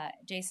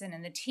 Jason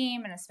and the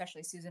team, and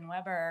especially Susan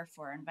Weber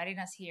for inviting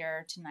us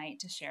here tonight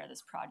to share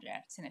this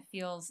project. And it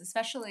feels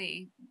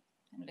especially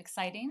kind of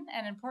exciting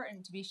and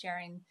important to be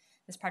sharing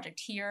this project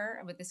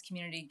here with this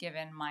community,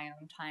 given my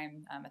own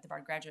time at the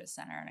Bard Graduate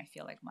Center. And I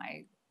feel like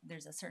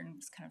there's a certain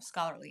kind of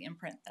scholarly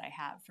imprint that I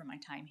have from my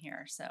time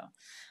here. So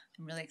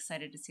I'm really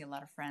excited to see a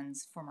lot of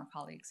friends, former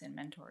colleagues, and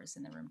mentors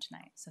in the room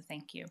tonight. So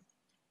thank you.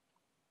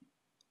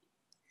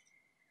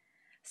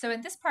 So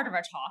in this part of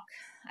our talk,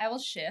 I will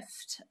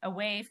shift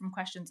away from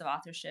questions of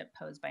authorship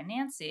posed by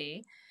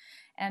Nancy,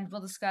 and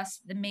we'll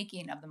discuss the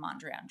making of the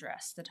Mondrian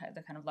dress, the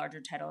kind of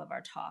larger title of our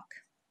talk.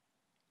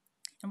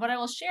 And what I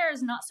will share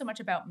is not so much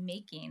about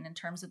making in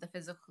terms of the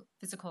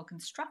physical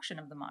construction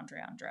of the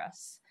Mondrian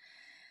dress,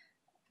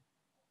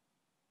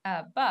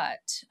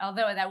 but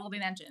although that will be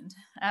mentioned,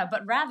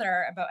 but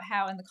rather about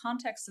how in the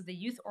context of the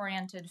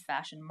youth-oriented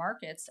fashion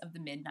markets of the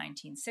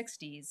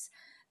mid-1960s,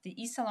 the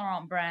Yves Saint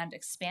Laurent brand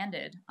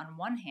expanded on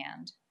one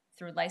hand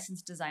through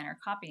licensed designer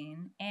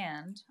copying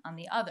and, on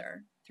the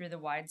other, through the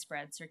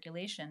widespread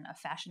circulation of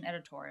fashion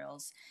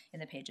editorials in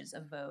the pages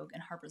of Vogue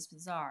and Harper's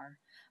Bazaar,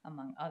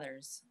 among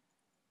others.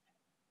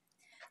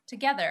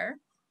 Together,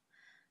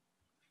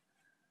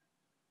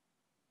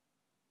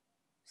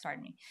 sorry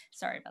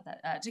about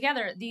that.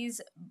 Together,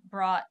 these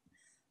brought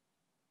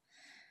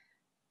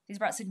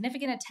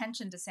significant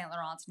attention to Saint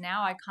Laurent's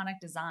now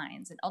iconic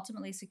designs and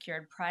ultimately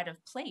secured pride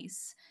of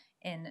place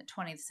in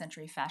 20th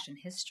century fashion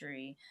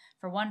history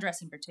for one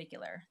dress in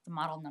particular, the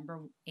model number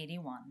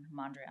 81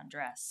 Mondrian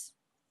dress,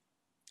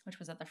 which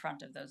was at the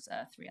front of those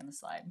three on the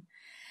slide.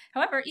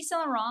 However, Yves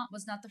Saint Laurent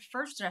was not the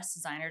first dress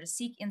designer to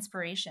seek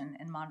inspiration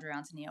in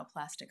Mondrian's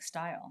neoplastic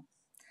style.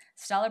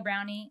 Stella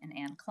Brownie and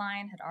Anne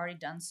Klein had already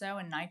done so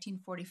in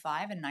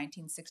 1945 and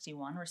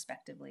 1961,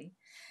 respectively.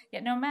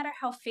 Yet no matter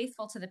how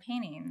faithful to the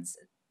paintings,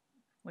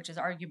 which is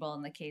arguable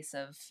in the case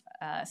of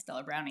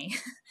Stella Brownie,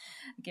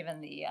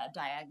 given the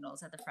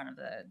diagonals at the front of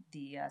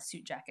the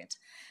suit jacket.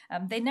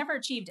 They never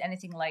achieved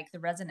anything like the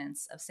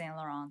resonance of Saint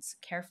Laurent's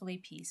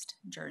carefully pieced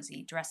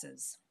jersey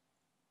dresses.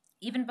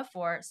 Even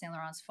before Saint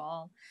Laurent's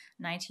fall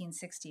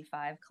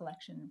 1965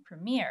 collection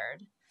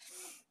premiered,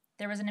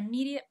 there was an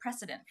immediate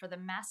precedent for the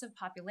massive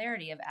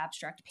popularity of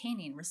abstract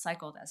painting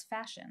recycled as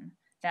fashion.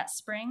 That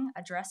spring,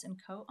 a dress and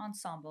coat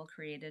ensemble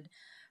created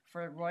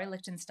for Roy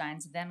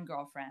Lichtenstein's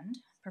then-girlfriend,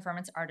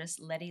 performance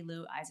artist Letty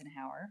Lou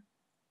Eisenhower,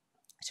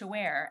 to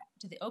wear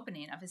to the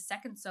opening of his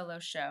second solo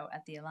show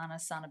at the Elana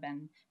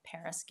Sonnabend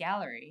Paris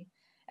Gallery,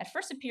 at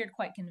first appeared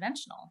quite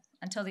conventional,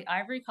 until the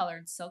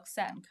ivory-colored silk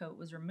satin coat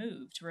was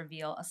removed to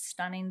reveal a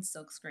stunning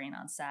silkscreen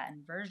on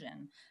satin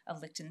version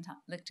of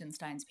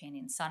Lichtenstein's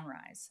painting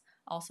Sunrise,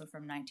 also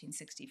from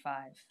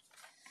 1965.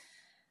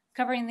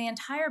 Covering the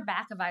entire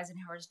back of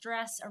Eisenhower's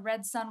dress, a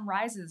red sun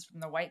rises from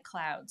the white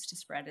clouds to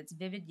spread its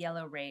vivid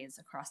yellow rays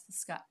across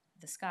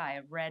the sky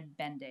of red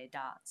Ben-Day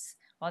dots,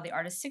 while the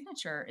artist's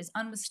signature is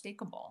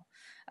unmistakable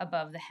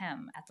above the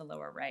hem at the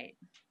lower right.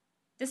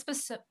 This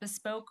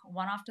bespoke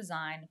one-off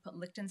design put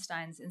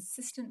Lichtenstein's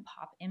insistent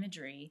pop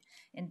imagery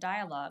in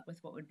dialogue with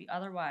what would be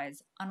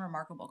otherwise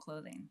unremarkable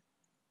clothing,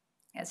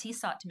 as he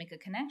sought to make a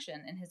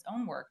connection in his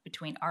own work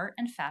between art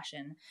and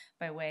fashion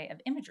by way of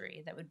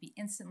imagery that would be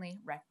instantly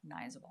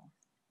recognizable.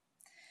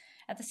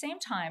 At the same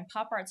time,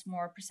 pop art's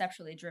more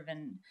perceptually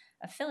driven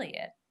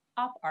affiliate,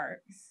 op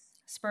art,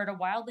 spurred a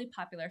wildly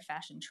popular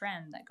fashion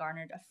trend that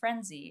garnered a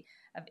frenzy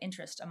of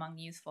interest among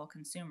youthful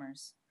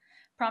consumers.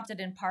 Prompted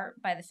in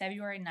part by the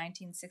February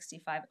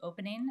 1965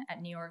 opening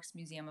at New York's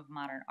Museum of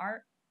Modern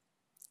Art,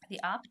 the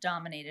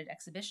op-dominated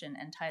exhibition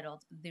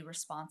entitled The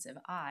Responsive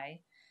Eye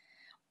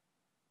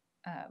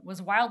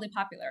was wildly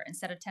popular and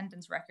set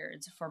attendance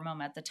records for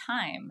MoMA at the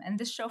time, and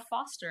this show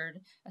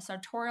fostered a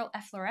sartorial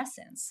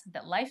efflorescence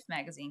that Life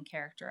magazine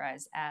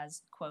characterized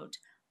as, quote,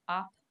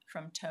 op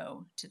from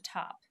toe to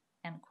top,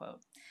 end quote,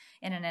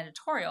 in an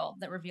editorial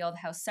that revealed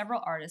how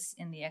several artists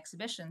in the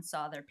exhibition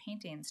saw their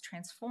paintings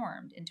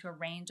transformed into a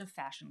range of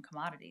fashion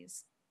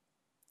commodities,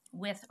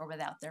 with or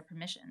without their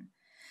permission,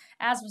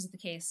 as was the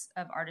case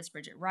of artist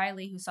Bridget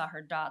Riley, who saw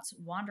her dots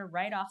wander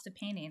right off the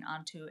painting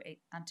onto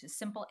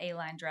simple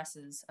A-line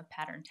dresses of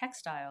patterned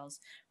textiles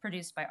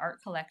produced by art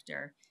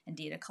collector,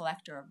 indeed a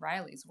collector of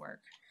Riley's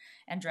work,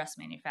 and dress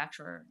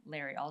manufacturer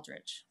Larry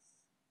Aldrich.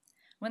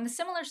 When the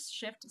similar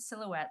shift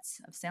silhouettes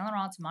of Saint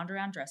Laurent's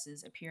Mondrian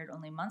dresses appeared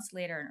only months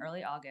later in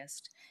early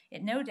August,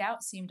 it no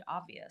doubt seemed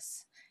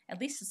obvious, at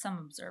least to some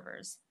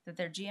observers, that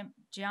their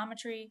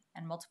geometry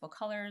and multiple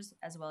colors,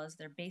 as well as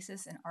their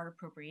basis in art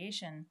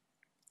appropriation,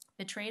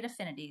 betrayed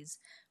affinities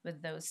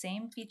with those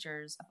same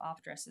features of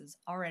op dresses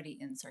already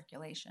in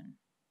circulation.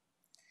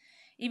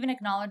 Even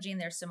acknowledging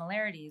their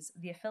similarities,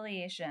 the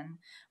affiliation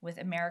with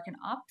American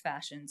op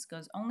fashions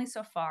goes only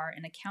so far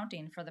in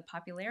accounting for the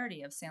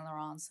popularity of Saint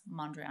Laurent's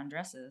Mondrian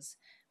dresses,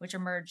 which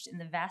emerged in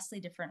the vastly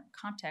different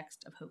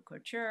context of haute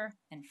couture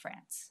in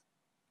France.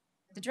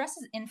 The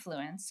dress's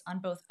influence on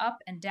both up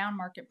and down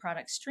market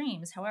product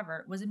streams,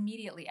 however, was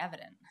immediately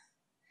evident.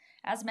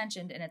 As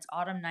mentioned in its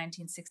autumn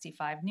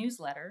 1965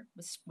 newsletter,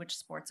 which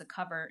sports a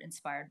cover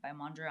inspired by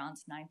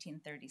Mondrian's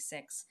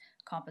 1936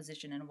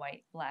 composition in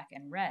white, black,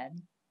 and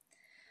red,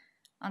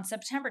 on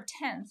September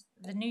 10th,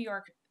 the New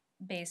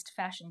York-based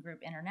fashion group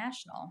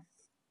International,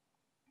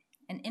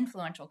 an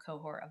influential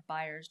cohort of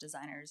buyers,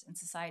 designers, and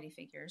society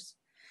figures,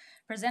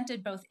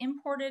 presented both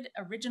imported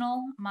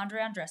original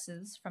Mondrian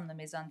dresses from the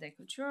Maison de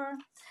Couture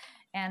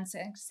and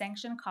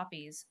sanctioned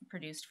copies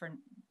produced for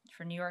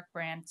New York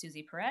brand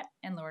Susie Perret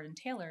and Lord &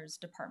 Taylor's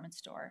department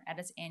store at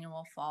its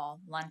annual fall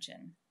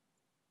luncheon.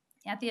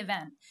 At the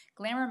event,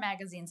 Glamour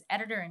magazine's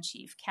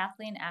editor-in-chief,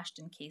 Kathleen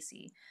Ashton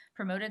Casey,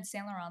 promoted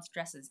Saint Laurent's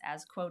dresses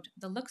as, quote,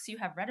 the looks you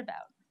have read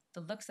about,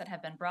 the looks that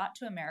have been brought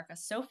to America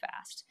so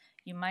fast,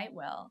 you might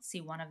well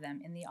see one of them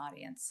in the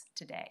audience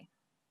today.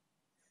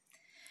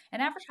 An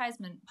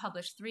advertisement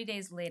published 3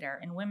 days later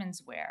in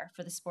Women's Wear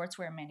for the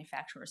sportswear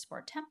manufacturer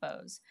Sport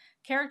Tempos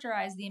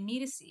characterized the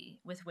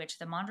immediacy with which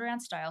the Mondrian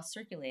style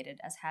circulated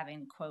as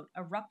having, quote,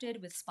 erupted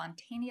with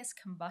spontaneous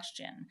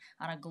combustion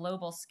on a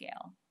global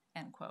scale,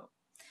 end quote,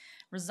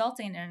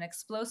 resulting in an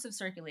explosive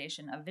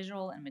circulation of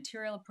visual and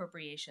material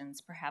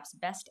appropriations, perhaps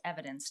best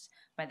evidenced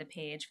by the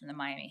page from the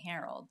Miami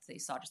Herald that you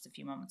saw just a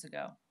few moments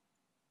ago.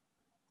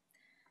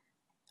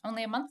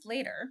 Only a month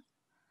later,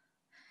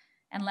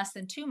 and less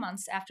than 2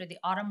 months after the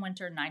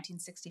autumn-winter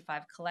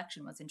 1965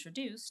 collection was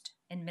introduced,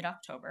 in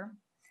mid-October,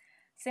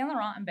 Saint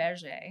Laurent and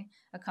Berger,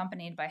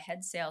 accompanied by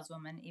head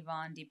saleswoman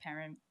Yvonne de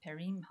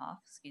Perimhoff,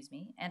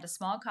 and a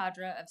small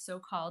cadre of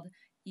so-called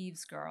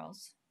Yves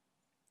girls,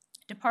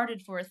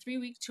 departed for a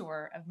 3-week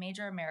tour of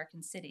major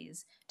American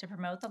cities to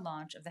promote the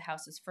launch of the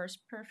house's first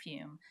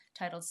perfume,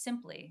 titled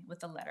simply with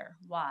the letter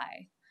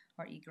Y,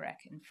 or Y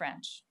in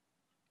French,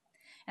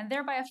 and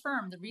thereby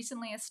affirmed the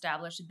recently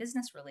established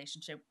business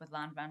relationship with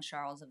Lanvin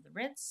Charles of the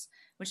Ritz,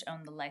 which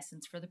owned the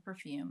license for the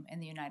perfume in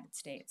the United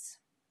States.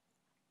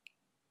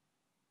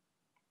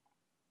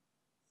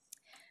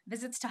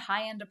 Visits to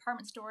high-end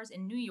department stores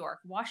in New York,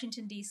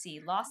 Washington,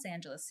 D.C., Los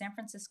Angeles, San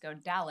Francisco,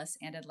 Dallas,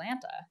 and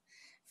Atlanta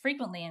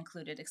frequently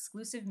included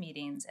exclusive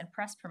meetings and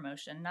press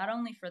promotion not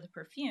only for the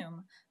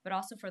perfume, but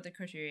also for the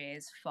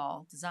couturier's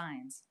fall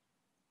designs.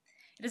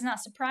 It is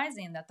not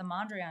surprising that the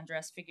Mondrian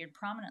dress figured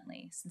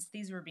prominently, since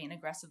these were being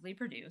aggressively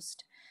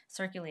produced,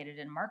 circulated,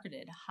 and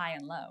marketed high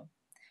and low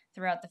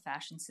throughout the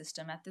fashion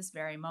system at this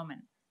very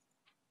moment.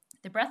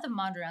 The breadth of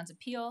Mondrian's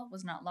appeal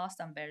was not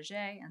lost on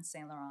Berger and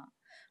Saint Laurent.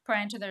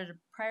 Prior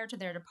to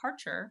their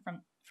departure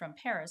from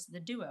Paris, the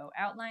duo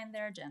outlined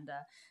their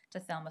agenda to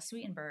Thelma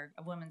Sweetenberg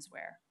of Women's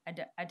Wear,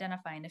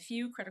 identifying a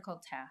few critical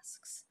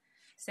tasks.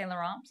 Saint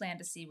Laurent planned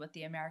to see what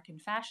the American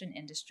fashion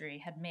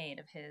industry had made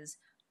of his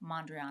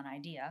Mondrian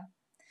idea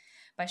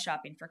by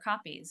shopping for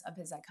copies of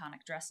his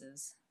iconic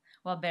dresses,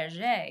 while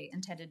Berger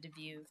intended to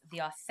view the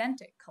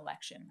authentic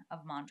collection of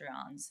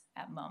Mondrians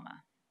at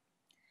MoMA.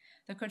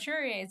 The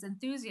couturier's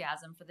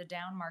enthusiasm for the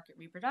down-market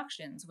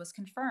reproductions was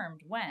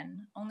confirmed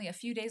when, only a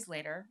few days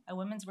later, a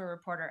Women's Wear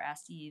reporter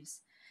asked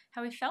Yves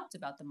how he felt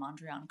about the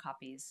Mondrian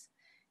copies.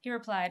 He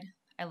replied,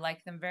 I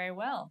like them very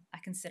well. I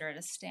consider it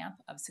a stamp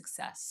of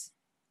success.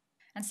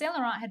 And Saint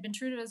Laurent had been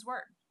true to his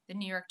word. The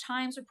New York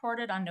Times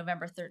reported on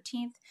November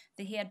 13th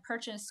that he had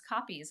purchased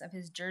copies of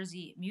his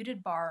Jersey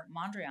muted bar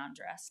Mondrian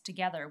dress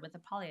together with the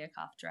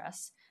Polyakov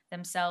dress,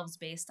 themselves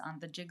based on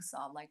the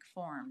jigsaw-like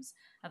forms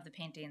of the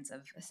paintings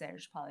of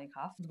Serge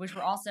Polyakov, which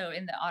were also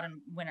in the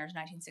autumn-winter's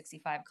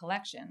 1965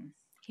 collection.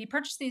 He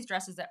purchased these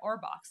dresses at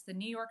Orbox, the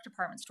New York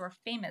department store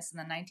famous in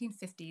the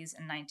 1950s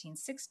and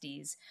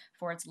 1960s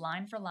for its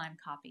line-for-line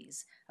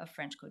copies of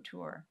French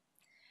couture.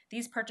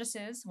 These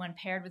purchases, when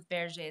paired with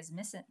Berger's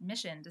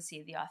mission to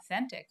see the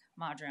authentic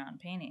Mondrian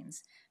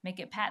paintings, make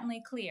it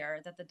patently clear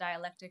that the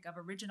dialectic of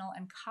original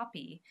and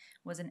copy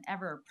was an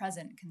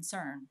ever-present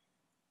concern.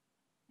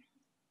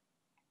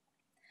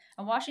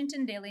 A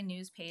Washington Daily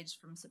News page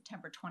from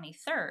September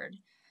 23rd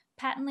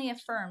patently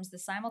affirms the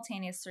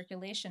simultaneous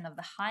circulation of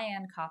the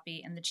high-end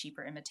copy and the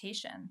cheaper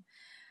imitation.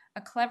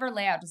 A clever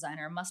layout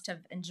designer must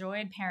have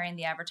enjoyed pairing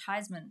the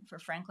advertisement for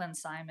Franklin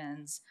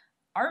Simon's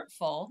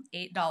artful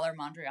 $8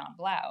 Mondrian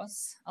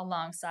blouse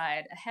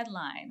alongside a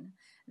headline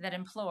that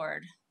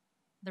implored,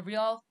 the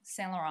real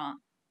Saint Laurent,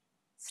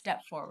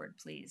 step forward,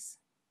 please.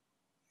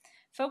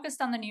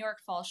 Focused on the New York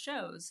fall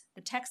shows,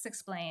 the text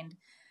explained,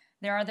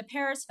 there are the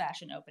Paris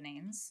fashion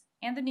openings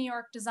and the New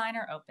York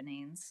designer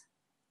openings,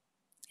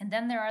 and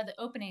then there are the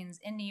openings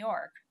in New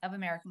York of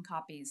American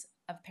copies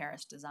of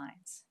Paris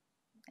designs,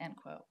 end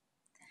quote.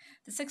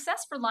 The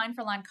success for line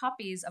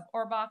copies of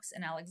Orbox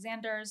and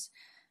Alexander's,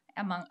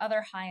 among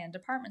other high-end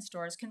department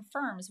stores,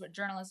 confirms what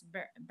journalist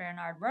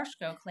Bernard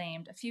Rochko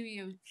claimed a few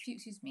years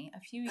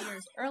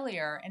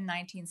earlier in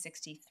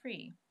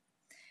 1963.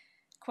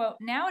 Quote,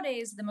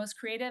 nowadays, the most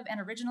creative and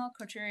original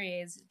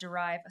couturiers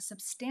derive a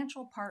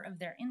substantial part of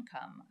their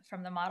income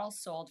from the models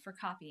sold for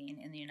copying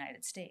in the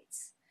United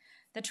States.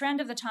 The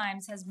trend of the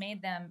times has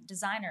made them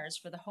designers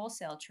for the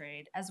wholesale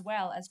trade as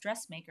well as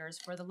dressmakers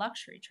for the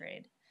luxury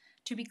trade.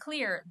 To be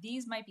clear,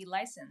 these might be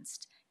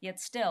licensed, yet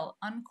still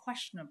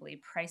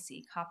unquestionably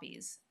pricey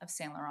copies of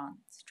Saint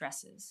Laurent's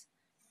dresses.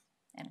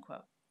 end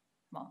quote.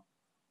 Well,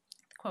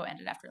 the quote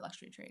ended after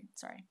luxury trade,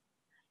 sorry.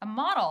 A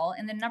model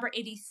in the number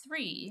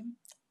 83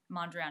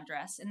 Mondrian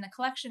dress in the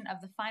collection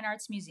of the Fine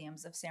Arts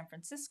Museums of San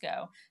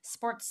Francisco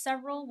sports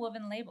several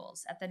woven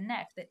labels at the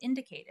neck that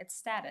indicate its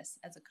status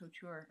as a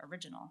couture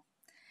original.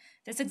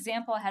 This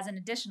example has an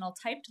additional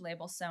typed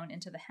label sewn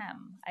into the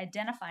hem,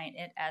 identifying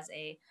it as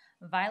a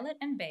violet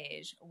and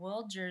beige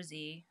wool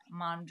jersey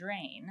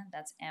Mondrian,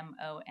 that's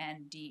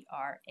Mondrain,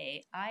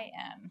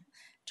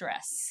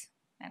 dress,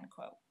 end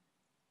quote,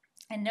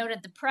 and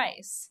noted the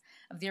price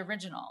of the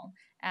original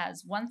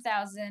as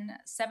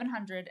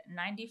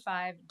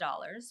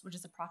 $1,795, which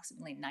is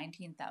approximately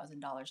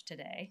 $19,000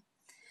 today,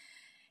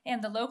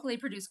 and the locally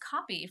produced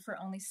copy for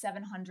only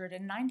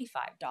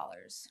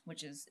 $795,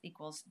 which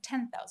equals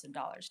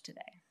 $10,000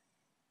 today.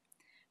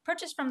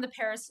 Purchased from the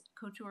Paris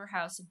couture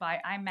house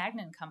by I.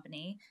 Magnin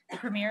Company, the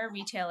premier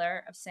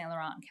retailer of Saint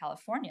Laurent in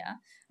California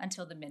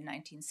until the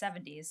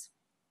mid-1970s,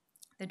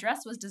 the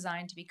dress was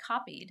designed to be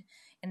copied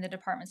in the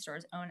department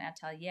store's own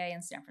atelier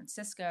in San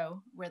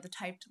Francisco, where the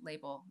typed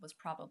label was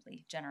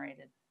probably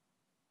generated.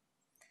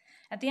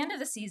 At the end of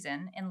the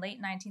season, in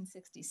late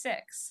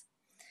 1966,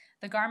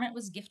 the garment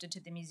was gifted to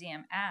the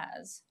museum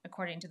as,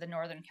 according to the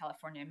Northern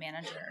California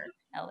manager,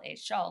 L.A.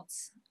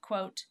 Schultz,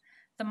 quote,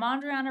 the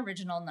Mondrian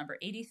Original number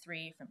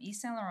 83 from Yves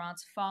Saint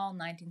Laurent's Fall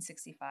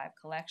 1965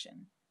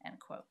 collection, end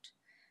quote.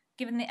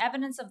 Given the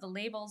evidence of the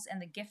labels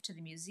and the gift to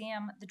the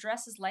museum, the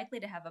dress is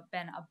likely to have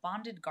been a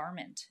bonded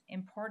garment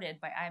imported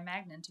by I.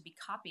 Magnin to be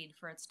copied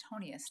for its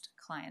toniest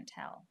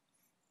clientele.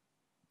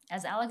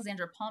 As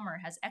Alexandra Palmer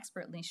has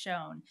expertly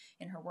shown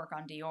in her work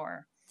on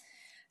Dior,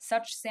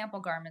 such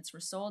sample garments were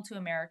sold to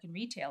American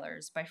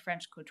retailers by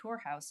French couture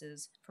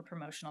houses for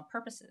promotional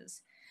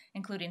purposes,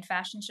 including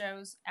fashion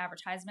shows,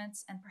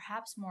 advertisements, and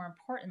perhaps more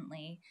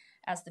importantly,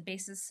 as the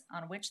basis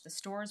on which the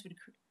stores would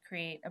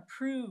create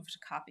approved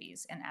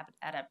copies and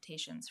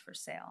adaptations for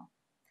sale.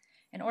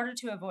 In order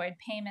to avoid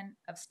payment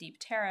of steep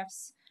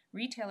tariffs,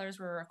 retailers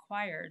were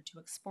required to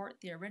export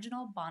the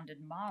original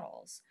bonded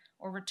models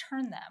or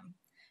return them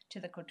to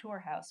the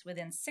couture house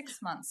within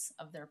 6 months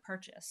of their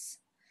purchase.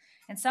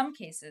 In some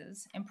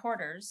cases,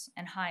 importers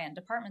and high-end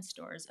department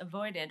stores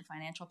avoided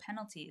financial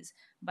penalties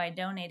by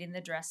donating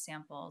the dress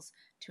samples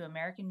to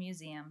American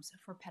museums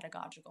for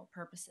pedagogical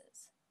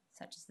purposes,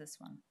 such as this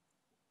one.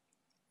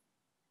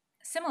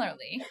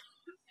 Similarly,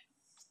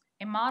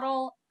 a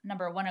model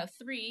number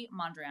 103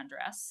 Mondrian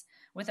dress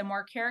with a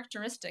more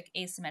characteristic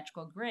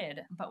asymmetrical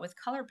grid, but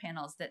with color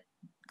panels that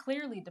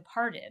clearly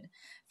departed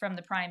from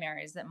the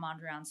primaries that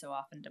Mondrian so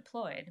often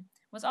deployed,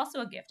 was also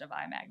a gift of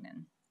I.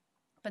 Magnin.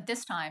 But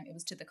this time it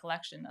was to the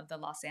collection of the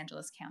Los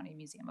Angeles County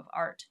Museum of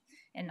Art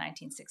in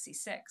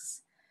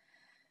 1966.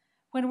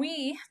 When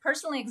we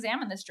personally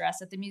examined this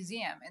dress at the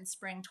museum in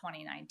spring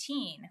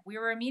 2019, we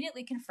were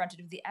immediately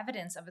confronted with the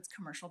evidence of its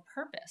commercial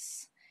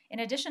purpose. In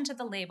addition to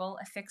the label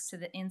affixed to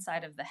the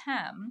inside of the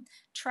hem,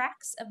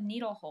 tracks of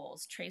needle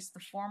holes traced the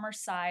former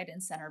side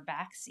and center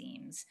back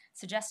seams,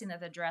 suggesting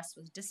that the dress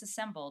was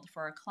disassembled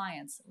for a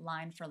client's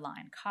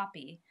line-for-line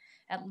copy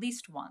at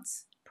least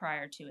once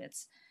prior to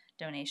its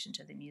donation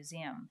to the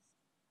museum.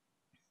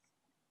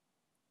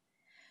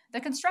 The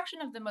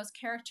construction of the most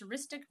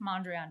characteristic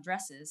Mondrian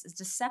dresses is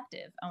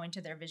deceptive owing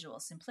to their visual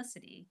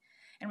simplicity,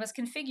 and was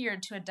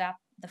configured to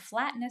adapt the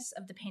flatness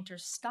of the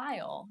painter's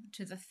style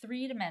to the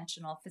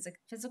three-dimensional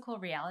physical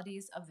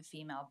realities of the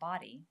female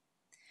body.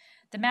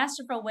 The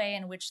masterful way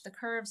in which the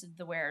curves of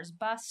the wearer's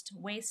bust,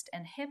 waist,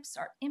 and hips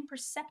are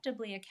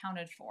imperceptibly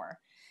accounted for,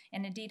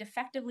 and indeed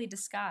effectively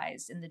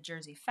disguised in the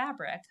jersey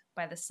fabric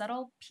by the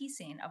subtle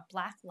piecing of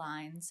black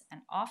lines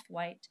and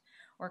off-white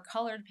or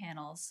colored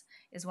panels,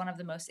 is one of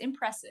the most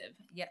impressive,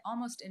 yet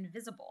almost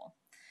invisible,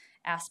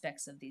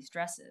 aspects of these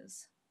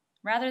dresses.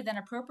 Rather than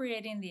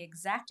appropriating the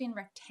exacting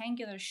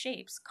rectangular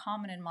shapes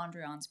common in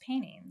Mondrian's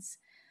paintings,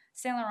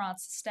 Saint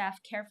Laurent's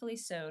staff carefully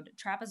sewed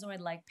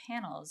trapezoid-like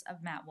panels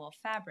of matte wool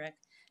fabric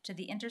to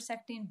the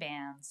intersecting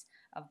bands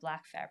of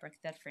black fabric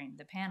that framed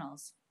the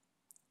panels.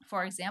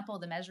 For example,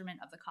 the measurement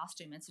of the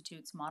Costume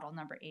Institute's model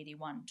number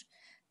 81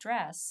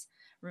 dress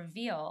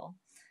reveal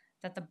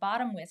that the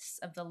bottom widths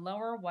of the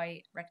lower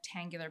white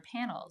rectangular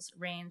panels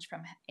range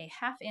from a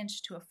half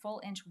inch to a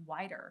full inch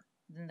wider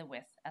than the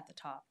width at the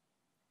top.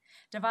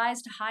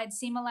 Devised to hide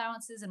seam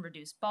allowances and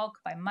reduce bulk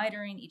by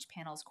mitering each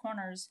panel's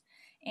corners,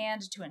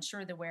 and to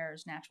ensure the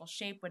wearer's natural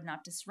shape would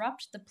not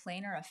disrupt the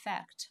planar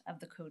effect of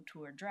the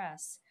couture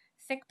dress,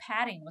 thick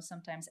padding was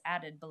sometimes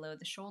added below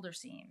the shoulder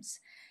seams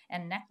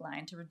and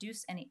neckline to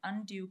reduce any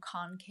undue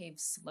concave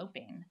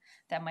sloping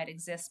that might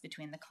exist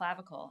between the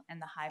clavicle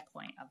and the high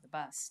point of the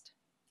bust.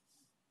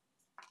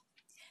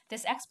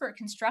 This expert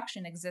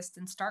construction exists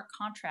in stark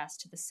contrast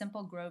to the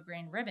simple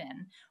grosgrain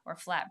ribbon or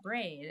flat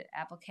braid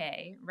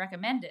applique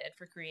recommended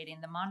for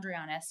creating the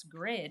Mondrian-esque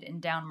grid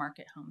in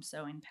down-market home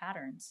sewing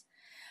patterns.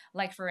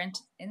 Like, for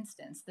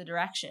instance, the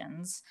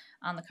directions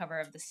on the cover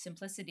of the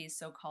Simplicity's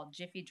so-called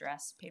Jiffy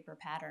dress paper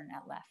pattern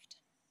at left.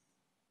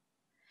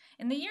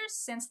 In the years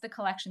since the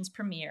collection's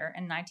premiere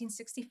in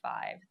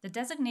 1965, the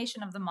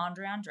designation of the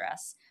Mondrian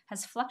dress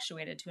has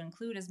fluctuated to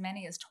include as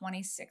many as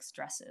 26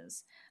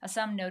 dresses, a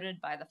sum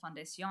noted by the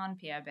Fondation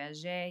Pierre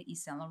Berger y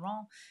Saint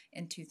Laurent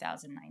in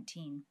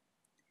 2019.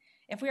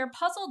 If we are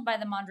puzzled by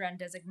the Mondrian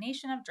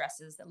designation of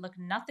dresses that look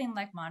nothing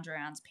like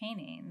Mondrian's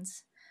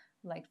paintings,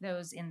 like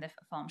those in the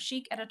Femme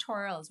Chic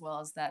editorial, as well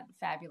as that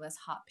fabulous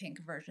hot pink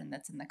version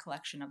that's in the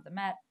collection of the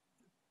Met,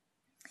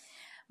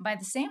 by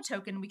the same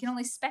token, we can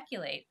only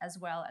speculate as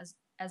well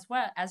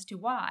as to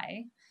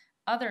why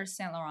other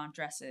Saint Laurent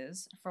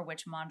dresses for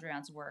which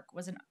Mondrian's work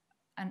was an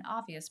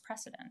obvious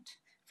precedent.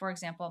 For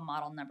example,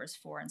 model numbers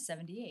 4 and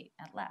 78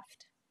 at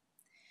left.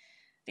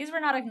 These were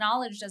not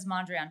acknowledged as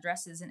Mondrian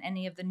dresses in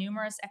any of the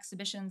numerous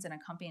exhibitions and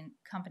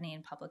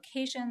accompanying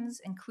publications,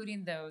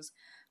 including those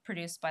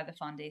produced by the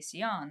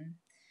Fondation,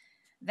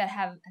 that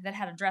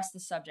had addressed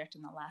the subject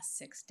in the last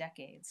 6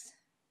 decades.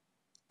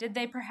 Did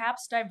they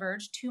perhaps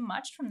diverge too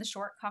much from the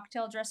short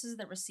cocktail dresses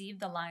that received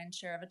the lion's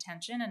share of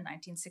attention in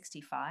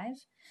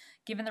 1965?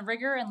 Given the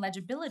rigor and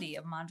legibility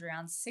of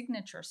Mondrian's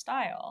signature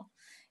style,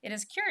 it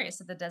is curious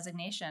that the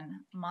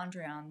designation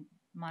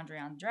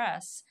Mondrian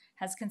dress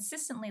has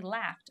consistently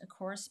lacked a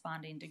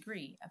corresponding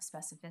degree of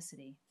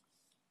specificity.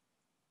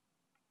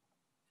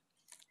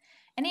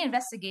 Any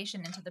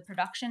investigation into the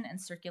production and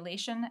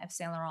circulation of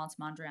Saint Laurent's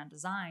Mondrian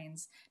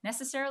designs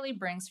necessarily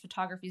brings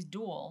photography's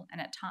dual and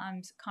at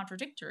times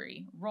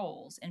contradictory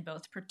roles in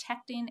both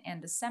protecting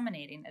and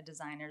disseminating a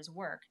designer's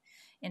work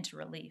into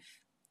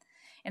relief.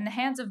 In the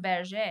hands of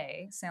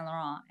Berger, Saint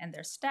Laurent, and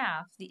their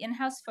staff, the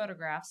in-house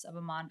photographs of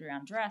a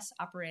Mondrian dress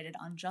operated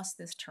on just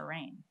this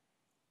terrain.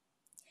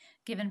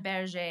 Given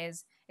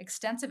Berger's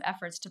extensive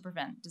efforts to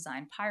prevent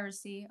design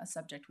piracy, a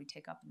subject we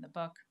take up in the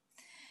book,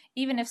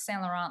 even if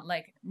Saint Laurent,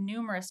 like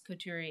numerous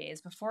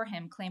couturiers before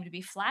him, claimed to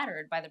be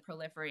flattered by the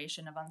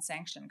proliferation of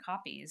unsanctioned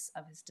copies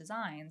of his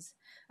designs,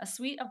 a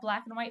suite of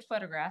black and white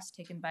photographs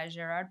taken by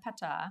Gérard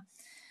Pattat,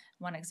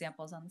 one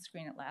example is on the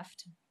screen at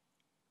left,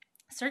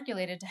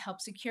 circulated to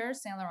help secure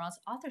Saint Laurent's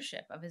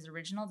authorship of his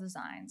original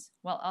designs,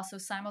 while also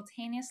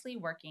simultaneously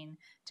working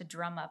to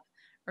drum up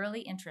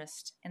early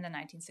interest in the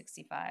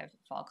 1965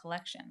 fall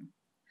collection.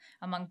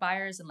 Among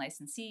buyers and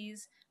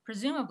licensees,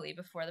 presumably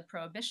before the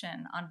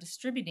prohibition on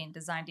distributing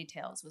design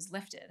details was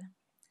lifted.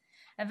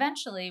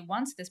 Eventually,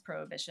 once this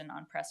prohibition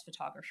on press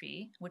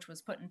photography, which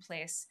was put in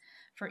place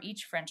for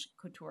each French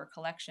couture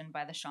collection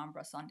by the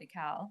Chambre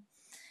syndicale,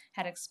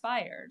 had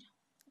expired,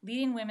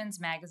 leading women's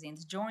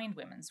magazines joined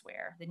Women's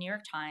Wear, the New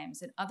York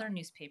Times, and other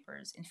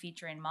newspapers in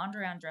featuring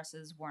Mondrian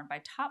dresses worn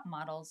by top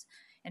models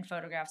and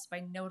photographs by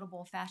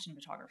notable fashion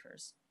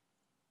photographers.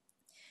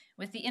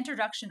 With the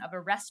introduction of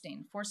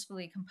arresting,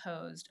 forcefully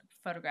composed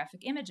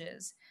photographic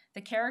images, the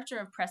character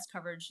of press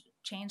coverage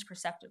changed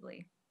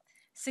perceptibly,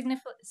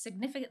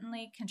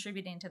 significantly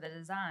contributing to the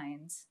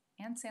designs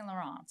and Saint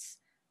Laurent's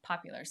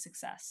popular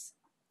success.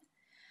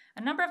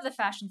 A number of the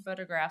fashion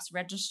photographs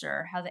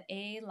register how the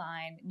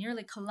A-line,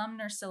 nearly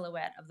columnar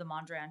silhouette of the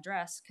Mondrian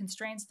dress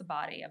constrains the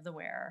body of the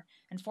wearer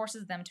and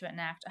forces them to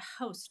enact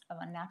a host of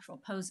unnatural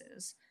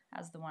poses,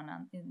 as the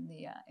one in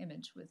the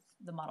image with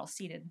the model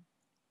seated.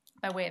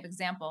 By way of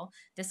example,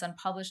 this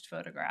unpublished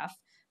photograph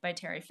by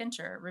Terry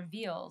Fincher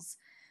reveals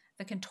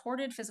the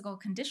contorted physical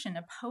condition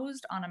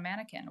imposed on a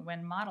mannequin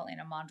when modeling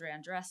a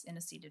Mondrian dress in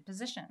a seated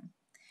position.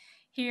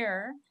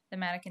 Here, the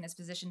mannequin is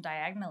positioned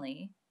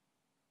diagonally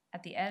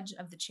at the edge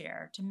of the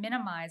chair to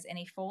minimize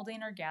any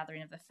folding or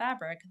gathering of the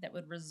fabric that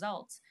would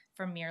result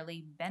from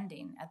merely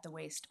bending at the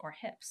waist or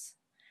hips.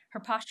 Her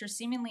posture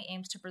seemingly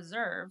aims to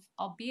preserve,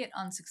 albeit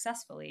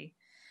unsuccessfully,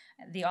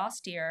 the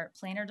austere,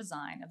 plainer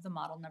design of the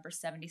model number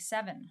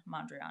 77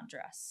 Mondrian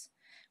dress,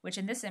 which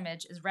in this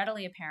image is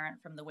readily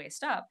apparent from the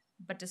waist up,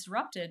 but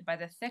disrupted by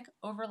the thick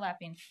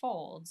overlapping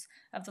folds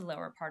of the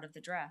lower part of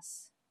the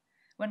dress.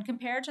 When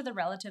compared to the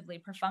relatively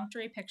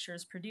perfunctory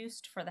pictures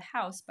produced for the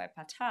house by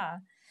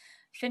Pattat,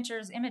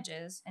 Fincher's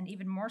images, and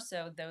even more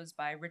so those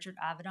by Richard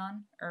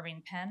Avedon,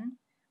 Irving Penn,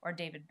 or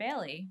David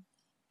Bailey,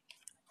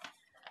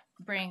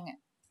 bring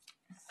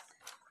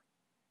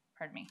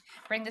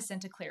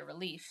into clear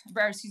relief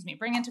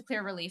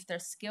their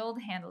skilled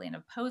handling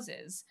of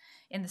poses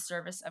in the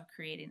service of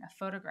creating a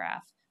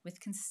photograph with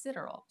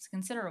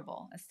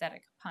considerable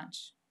aesthetic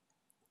punch.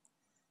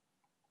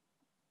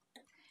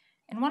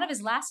 In one of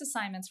his last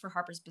assignments for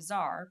Harper's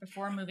Bazaar,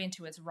 before moving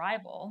to its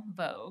rival,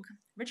 Vogue,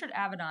 Richard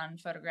Avedon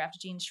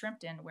photographed Jean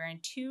Shrimpton wearing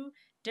 2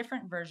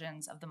 different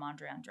versions of the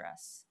Mondrian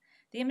dress.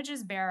 The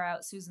images bear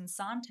out Susan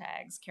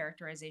Sontag's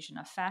characterization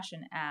of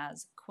fashion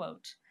as,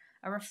 quote,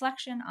 a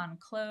reflection on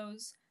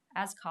clothes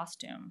as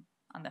costume,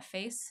 on the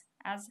face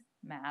as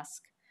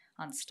mask,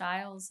 on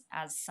styles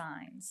as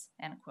signs,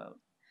 end quote.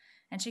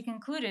 And she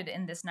concluded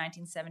in this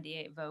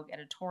 1978 Vogue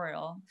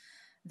editorial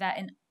that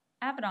in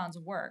Avedon's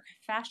work,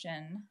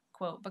 fashion,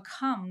 quote,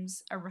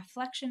 becomes a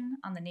reflection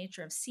on the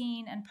nature of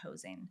seeing and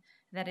posing,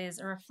 that is,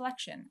 a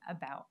reflection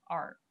about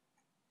art.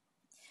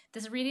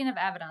 This reading of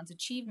Avedon's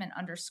achievement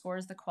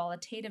underscores the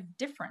qualitative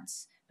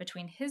difference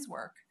between his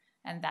work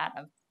and that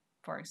of,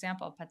 for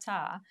example,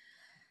 Pattat,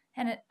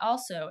 And it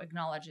also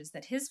acknowledges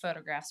that his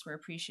photographs were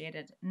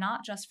appreciated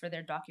not just for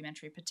their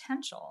documentary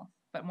potential,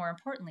 but more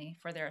importantly,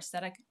 for their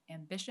aesthetic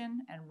ambition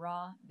and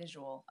raw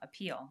visual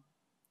appeal.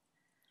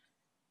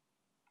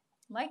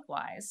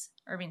 Likewise,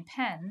 Irving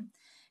Penn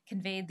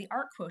conveyed the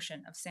art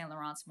quotient of Saint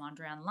Laurent's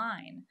Mondrian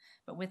line,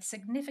 but with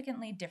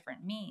significantly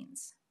different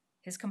means.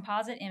 His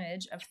composite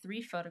image of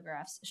 3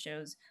 photographs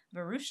shows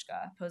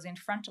Verushka posing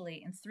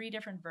frontally in 3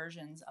 different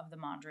versions of the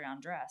Mondrian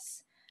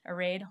dress,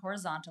 arrayed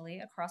horizontally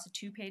across a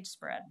 2-page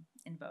spread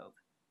in Vogue.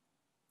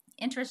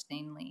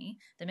 Interestingly,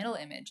 the middle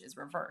image is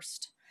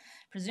reversed,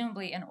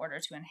 presumably in order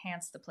to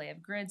enhance the play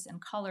of grids and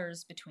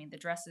colors between the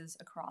dresses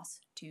across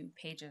 2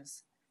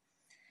 pages.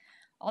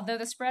 Although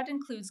the spread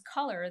includes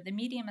color, the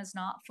medium is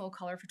not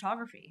full-color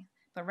photography,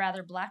 but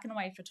rather black and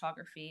white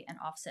photography and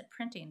offset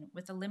printing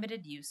with the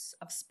limited use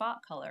of spot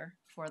color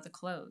for the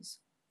clothes.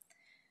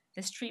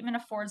 This treatment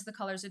affords the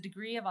colors a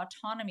degree of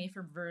autonomy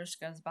for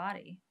Verushka's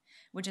body,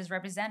 which is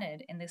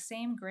represented in the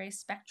same gray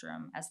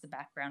spectrum as the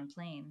background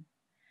plane.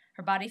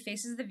 Her body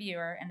faces the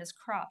viewer and is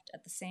cropped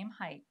at the same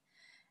height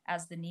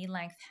as the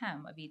knee-length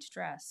hem of each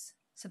dress,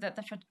 so that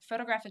the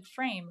photographic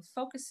frame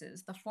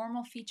focuses the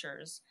formal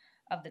features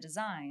of the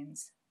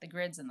designs, the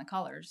grids and the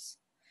colors,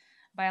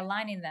 by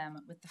aligning them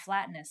with the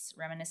flatness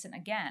reminiscent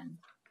again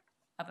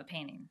of a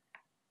painting.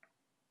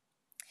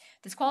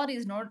 This quality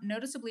is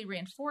noticeably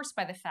reinforced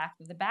by the fact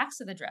that the backs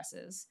of the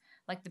dresses,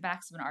 like the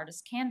backs of an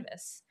artist's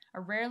canvas,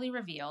 are rarely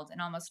revealed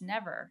and almost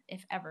never,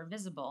 if ever,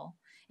 visible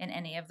in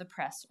any of the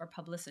press or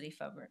publicity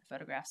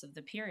photographs of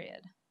the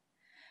period.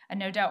 A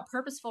no doubt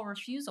purposeful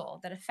refusal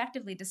that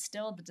effectively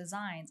distilled the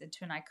designs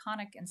into an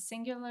iconic and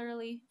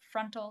singularly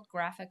frontal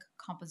graphic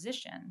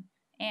composition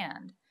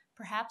and,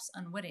 perhaps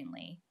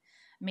unwittingly,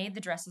 made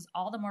the dresses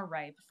all the more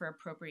ripe for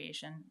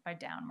appropriation by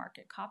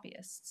down-market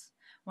copyists.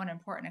 One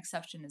important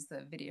exception is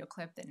the video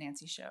clip that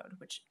Nancy showed,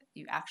 which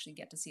you actually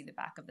get to see the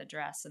back of the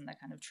dress and the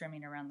kind of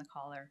trimming around the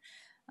collar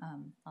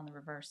on the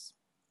reverse.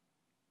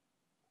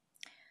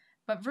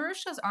 But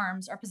Verushka's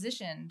arms are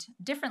positioned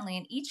differently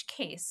in each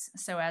case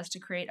so as to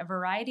create a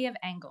variety of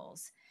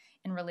angles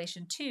in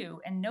relation to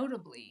and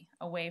notably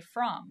away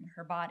from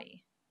her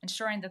body,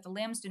 ensuring that the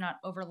limbs do not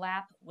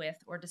overlap with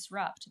or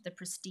disrupt the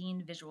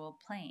pristine visual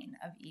plane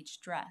of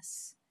each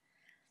dress.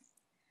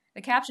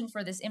 The caption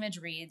for this image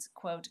reads,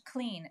 quote,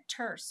 "Clean,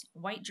 terse,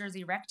 white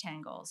jersey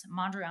rectangles,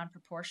 Mondrian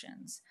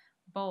proportions,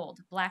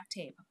 bold, black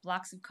tape,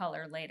 blocks of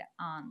color laid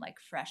on like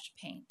fresh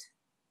paint,"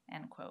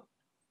 end quote.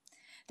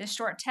 This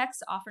short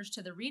text offers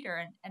to the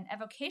reader an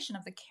evocation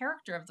of the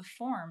character of the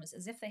forms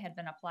as if they had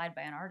been applied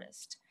by an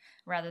artist,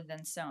 rather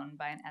than sewn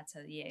by an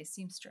atelier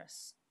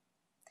seamstress.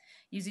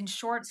 Using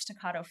short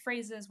staccato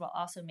phrases while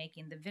also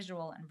making the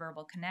visual and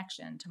verbal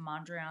connection to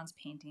Mondrian's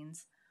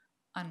paintings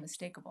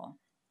unmistakable.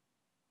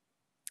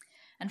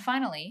 And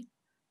finally,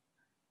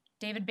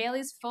 David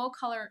Bailey's full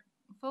color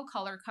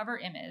cover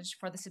image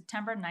for the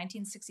September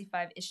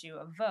 1965 issue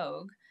of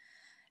Vogue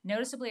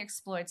noticeably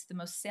exploits the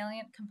most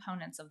salient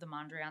components of the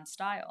Mondrian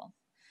style,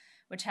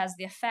 which has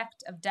the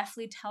effect of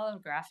deftly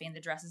telegraphing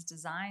the dress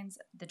design's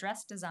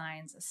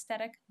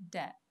aesthetic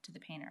debt to the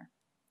painter.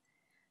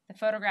 The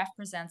photograph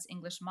presents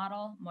English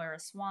model Moira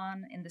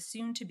Swan in the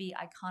soon-to-be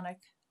iconic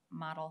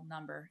model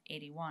number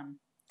 81.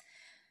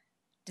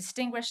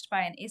 Distinguished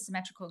by an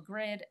asymmetrical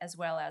grid as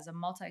well as a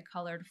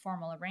multicolored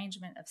formal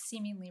arrangement of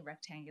seemingly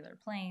rectangular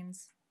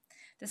planes,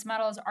 this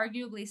model is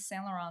arguably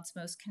Saint Laurent's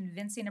most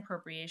convincing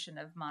appropriation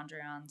of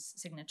Mondrian's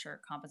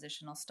signature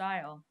compositional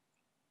style.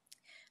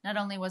 Not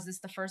only was this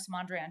the first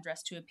Mondrian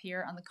dress to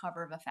appear on the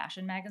cover of a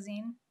fashion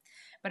magazine,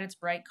 but its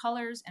bright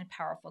colors and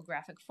powerful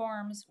graphic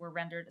forms were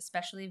rendered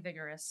especially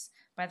vigorous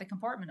by the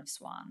comportment of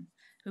Swan,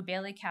 who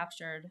Bailey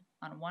captured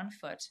on one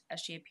foot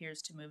as she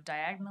appears to move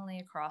diagonally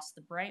across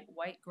the bright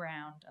white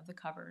ground of the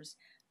cover's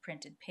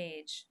printed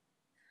page.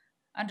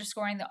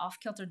 Underscoring the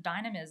off-kilter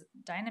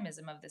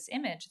dynamism of this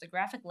image, the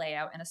graphic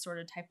layout and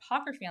assorted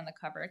typography on the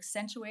cover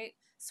accentuate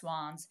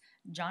Swan's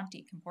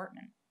jaunty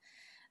comportment.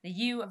 The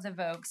U of the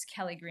Vogue's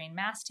Kelly green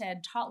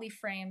masthead tautly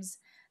frames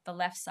the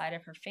left side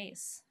of her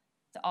face.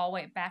 The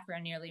all-white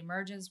background nearly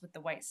merges with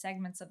the white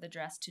segments of the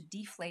dress to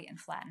deflate and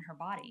flatten her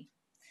body,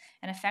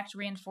 an effect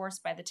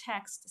reinforced by the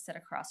text set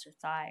across her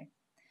thigh,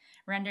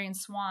 rendering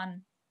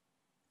Swan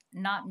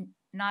not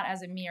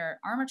as a mere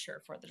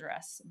armature for the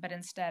dress, but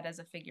instead as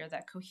a figure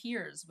that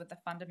coheres with the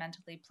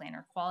fundamentally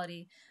planar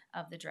quality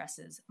of the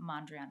dress's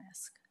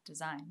Mondrianesque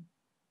design.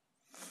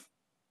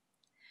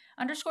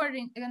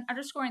 Underscoring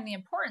the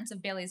importance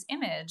of Bailey's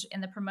image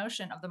in the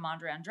promotion of the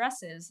Mondrian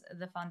dresses,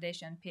 the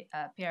Fondation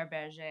Pierre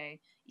Berger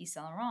et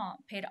Saint Laurent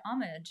paid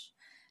homage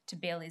to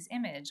Bailey's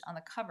image on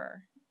the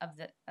cover of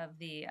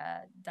the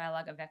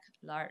Dialogue avec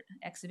l'Art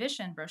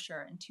exhibition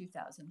brochure in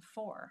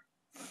 2004.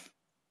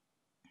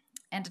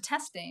 And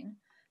attesting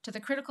To the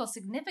critical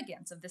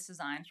significance of this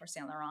design for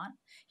Saint Laurent,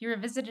 he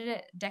revisited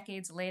it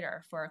decades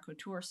later for a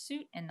couture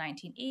suit in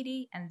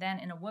 1980 and then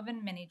in a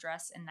woven mini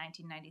dress in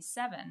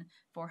 1997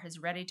 for his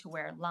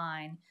ready-to-wear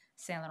line,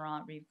 Saint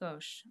Laurent Rive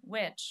Gauche,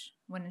 which,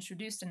 when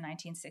introduced in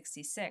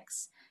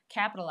 1966,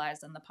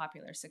 capitalized on the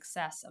popular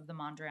success of the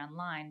Mondrian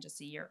line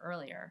just a year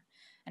earlier,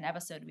 an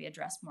episode we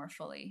address more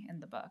fully in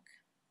the book.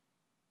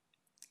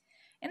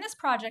 In this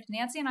project,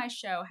 Nancy and I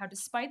show how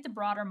despite the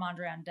broader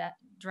Mondrian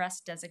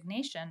dress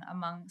designation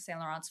among Saint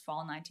Laurent's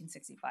fall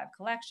 1965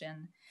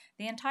 collection,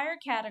 the entire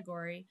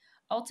category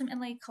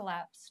ultimately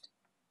collapsed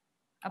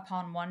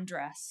upon one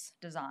dress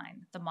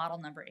design, the model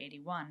number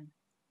 81,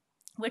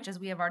 which, as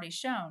we have already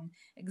shown,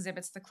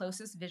 exhibits the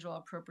closest visual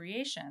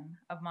appropriation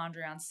of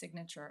Mondrian's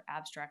signature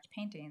abstract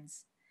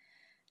paintings.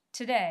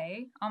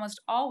 Today,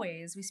 almost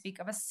always, we speak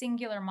of a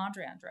singular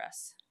Mondrian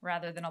dress,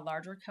 rather than a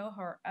larger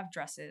cohort of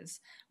dresses,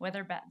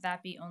 whether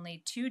that be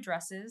only two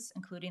dresses,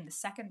 including the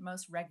second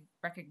most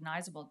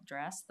recognizable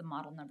dress, the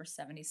model number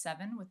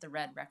 77 with the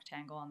red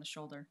rectangle on the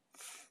shoulder,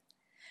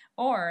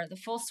 or the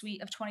full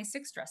suite of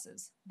 26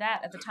 dresses that,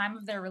 at the time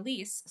of their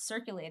release,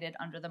 circulated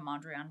under the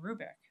Mondrian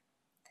rubric.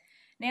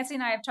 Nancy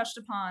and I have touched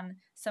upon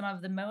some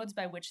of the modes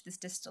by which this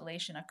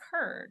distillation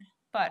occurred,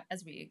 but,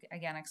 as we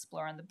again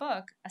explore in the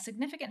book, a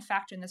significant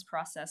factor in this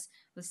process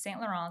was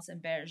Saint Laurent's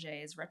and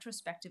Berger's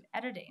retrospective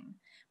editing,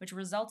 which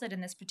resulted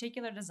in this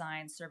particular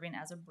design serving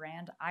as a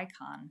brand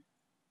icon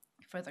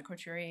for the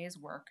couturier's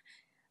work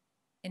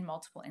in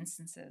multiple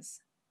instances,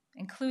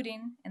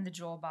 including in the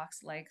jewel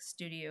box-like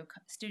Studio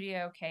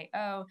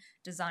KO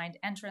designed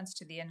entrance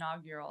to the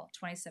inaugural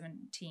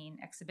 2017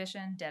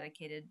 exhibition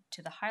dedicated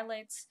to the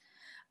highlights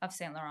of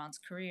Saint Laurent's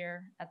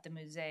career at the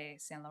Musée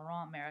Saint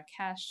Laurent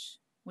Marrakech,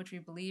 which we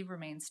believe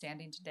remains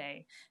standing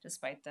today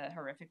despite the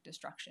horrific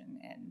destruction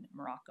in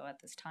Morocco at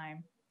this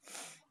time.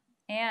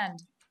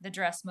 And the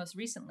dress most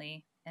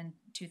recently, in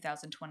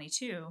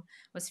 2022,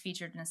 was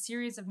featured in a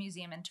series of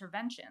museum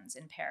interventions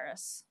in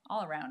Paris,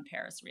 all around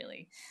Paris,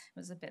 really. It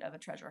was a bit of a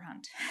treasure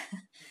hunt,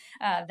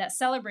 that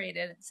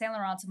celebrated Saint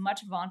Laurent's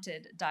much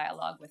vaunted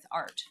dialogue with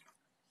art,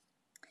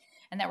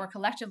 and that were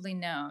collectively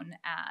known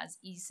as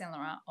Yves Saint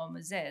Laurent au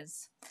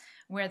Musées,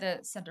 where at the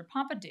Centre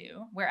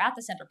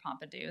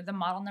Pompidou, the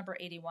model number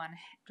 81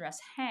 dress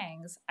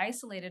hangs,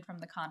 isolated from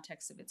the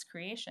context of its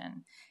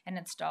creation, and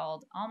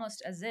installed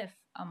almost as if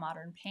a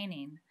modern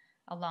painting,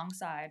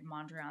 alongside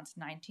Mondrian's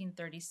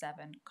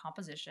 1937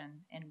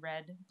 composition in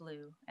red,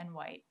 blue, and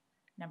white,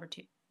 number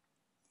 2.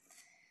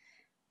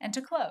 And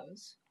to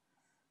close,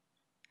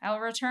 I will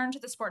return to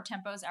the Sport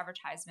Tempo's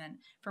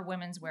advertisement for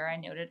women's wear I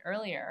noted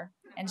earlier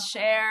and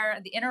share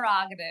the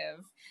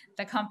interrogative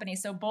the company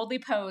so boldly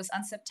posed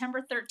on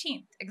September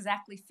 13th,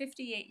 exactly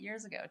 58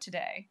 years ago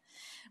today,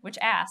 which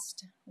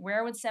asked,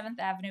 where would 7th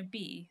Avenue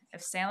be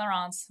if Saint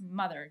Laurent's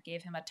mother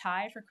gave him a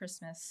tie for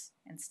Christmas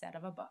instead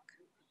of a book?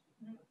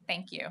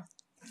 Thank you.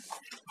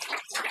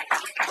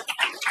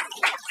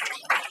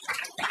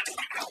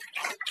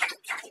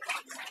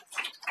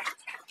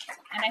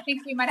 And I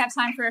think we might have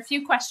time for a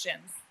few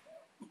questions.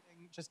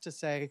 Just to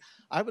say,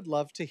 I would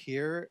love to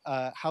hear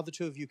how the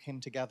two of you came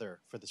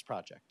together for this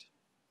project.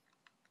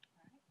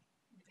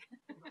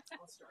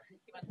 I'll start.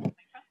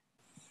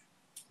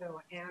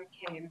 So Anne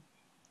came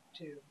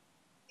to,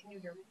 can you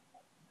hear me?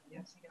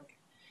 Yes? Okay.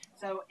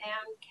 So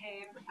Anne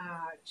came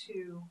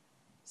to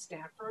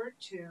Stanford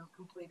to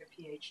complete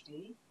a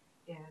PhD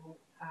in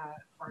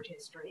art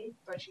history,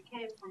 but she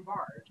came from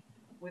Bard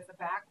with a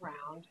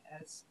background,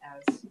 as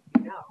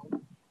you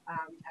know,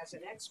 as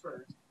an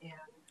expert in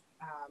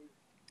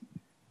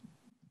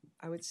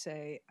I would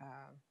say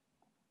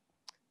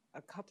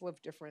a couple of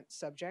different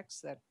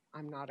subjects that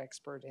I'm not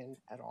expert in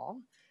at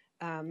all.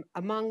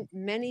 Among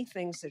many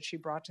things that she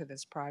brought to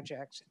this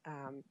project,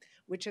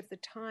 which at the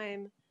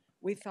time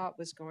we thought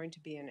was going to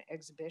be an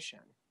exhibition.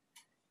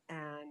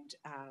 And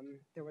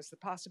there was the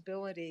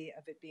possibility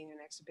of it being an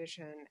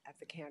exhibition at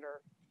the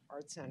Cantor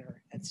Art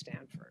Center at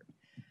Stanford.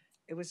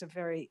 It was a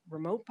very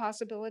remote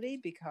possibility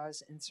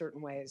because in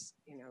certain ways,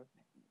 you know,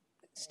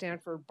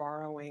 Stanford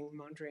borrowing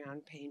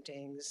Mondrian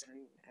paintings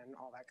and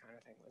all that kind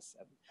of thing was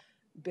a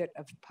bit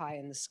of pie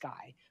in the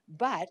sky.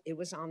 But it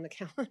was on the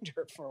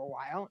calendar for a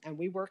while, and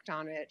we worked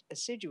on it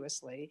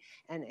assiduously,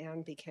 and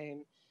Anne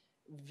became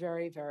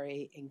very,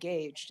 very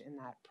engaged in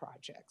that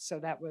project. So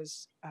that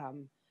was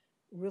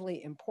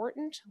really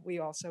important. We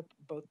also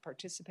both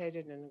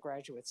participated in a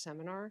graduate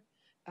seminar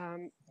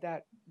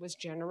that was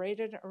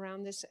generated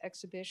around this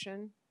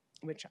exhibition,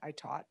 which I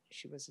taught.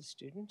 She was a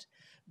student,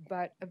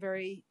 but a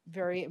very,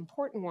 very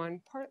important one,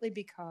 partly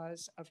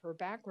because of her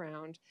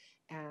background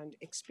and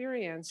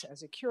experience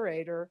as a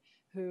curator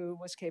who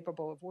was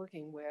capable of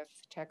working with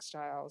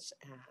textiles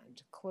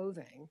and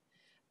clothing.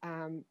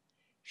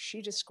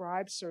 She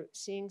describes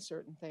seeing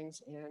certain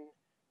things in,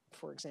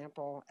 for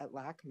example, at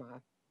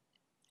LACMA,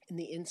 in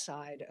the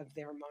inside of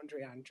their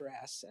Mondrian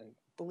dress. And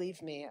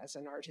believe me, as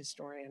an art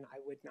historian, I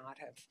would not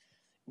have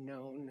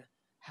known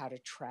how to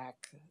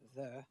track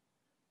the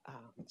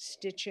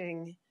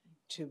stitching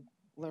to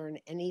learn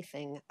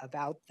anything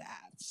about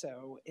that.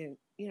 So,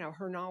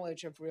 her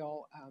knowledge of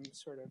real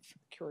sort of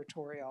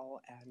curatorial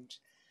and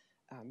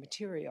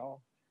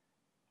material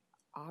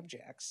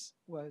objects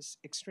was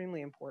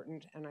extremely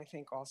important. And I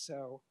think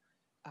also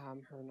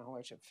her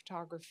knowledge of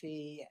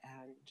photography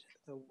and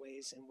the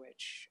ways in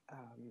which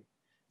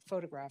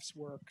photographs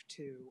work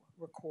to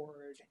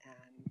record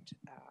and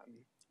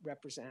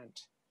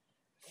represent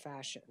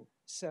fashion.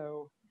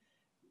 So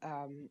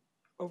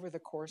over the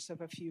course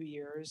of a few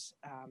years,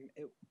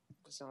 it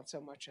was not so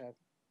much a,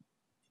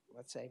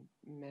 let's say,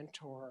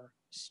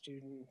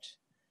 mentor-student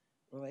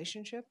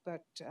relationship,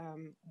 but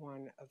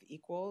one of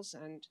equals.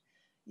 And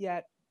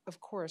yet, of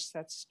course,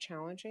 that's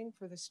challenging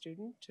for the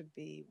student to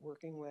be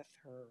working with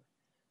her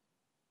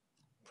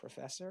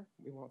professor.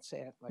 We won't say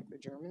it like the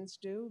Germans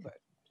do,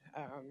 but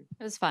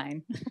it was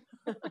fine.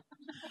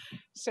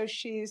 So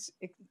she's,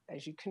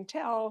 as you can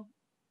tell,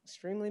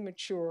 extremely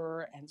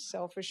mature and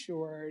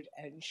self-assured,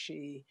 and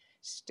she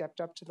stepped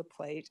up to the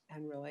plate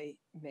and really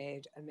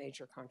made a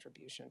major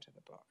contribution to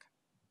the book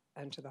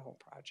and to the whole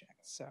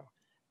project. So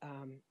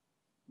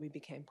we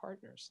became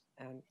partners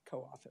and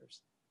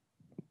co-authors.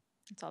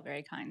 It's all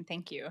very kind.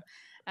 Thank you.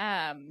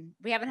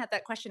 We haven't had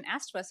that question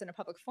asked to us in a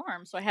public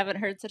forum, so I haven't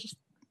heard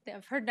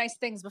I've heard nice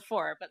things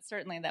before, but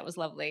certainly that was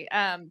lovely.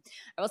 I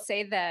will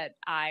say that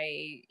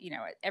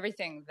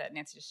everything that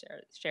Nancy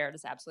shared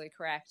is absolutely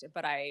correct,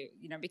 but I,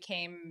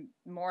 became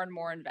more and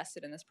more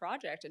invested in this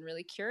project and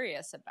really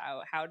curious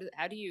about how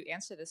do you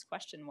answer this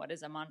question? What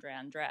is a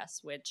Mondrian dress?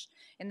 Which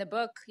in the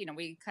book,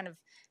 we kind of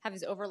have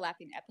these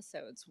overlapping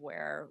episodes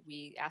where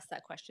we ask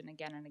that question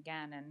again and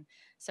again. And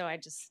so I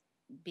just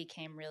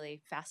became really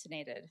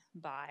fascinated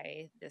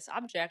by this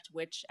object,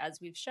 which,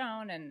 as we've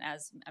shown, and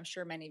as I'm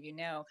sure many of you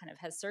know, kind of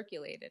has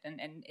circulated and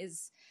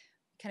is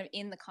kind of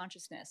in the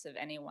consciousness of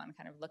anyone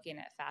kind of looking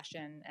at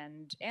fashion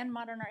and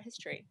modern art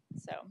history.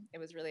 So it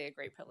was really a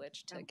great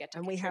privilege to get to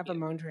and contribute. We have a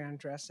Mondrian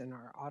dress in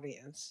our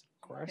audience,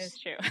 of course. It's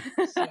true.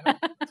 So, I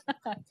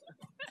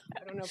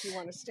don't know if you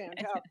want to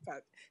stand up,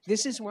 but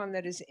this is one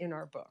that is in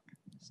our book.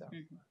 So,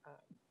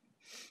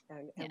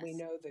 and yes. We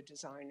know the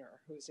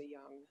designer, who's a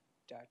young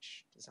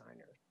Dutch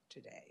designer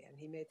today, and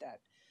he made that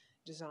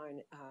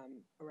design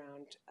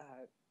around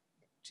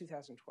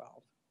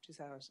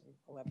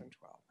 2011,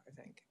 12, I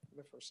think, for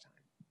the first time.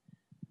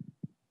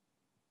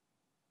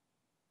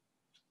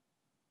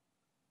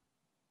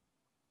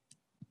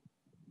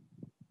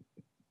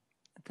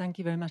 Thank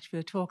you very much for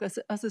your talk. As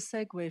a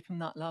segue from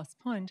that last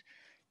point,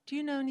 do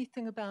you know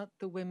anything about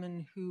the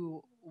women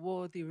who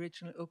wore the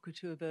original haute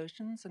couture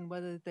versions and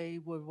whether they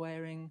were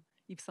wearing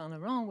Yves Saint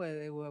Laurent, whether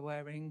they were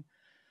wearing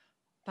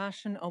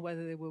fashion, or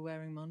whether they were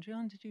wearing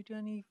Mondrian?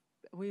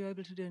 Were you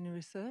able to do any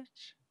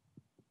research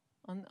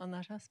on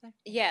that aspect?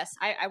 Yes,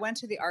 I went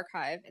to the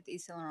archive at the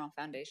Yves Saint Laurent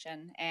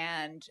Foundation,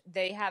 and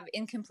they have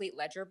incomplete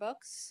ledger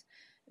books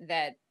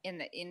that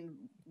in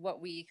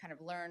what we kind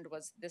of learned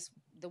was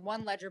the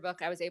one ledger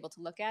book I was able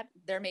to look at.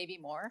 There may be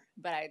more,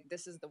 but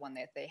this is the one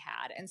that they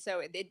had. And so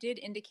it did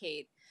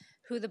indicate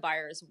who the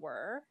buyers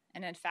were.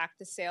 And in fact,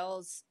 the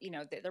sales,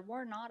 there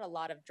were not a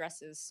lot of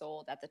dresses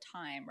sold at the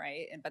time,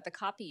 right? But the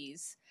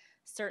copies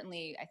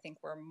certainly, I think,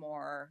 were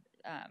more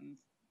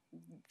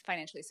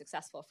financially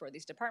successful for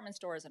these department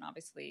stores, and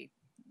obviously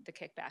the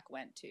kickback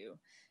went to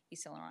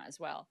Yves Saint Laurent as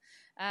well.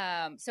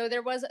 So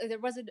there was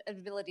an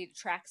ability to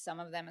track some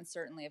of them, and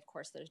certainly, of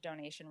course, there's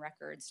donation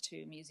records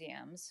to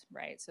museums,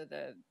 right? So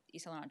the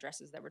Yves Saint Laurent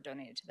dresses that were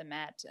donated to the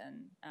Met,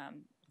 and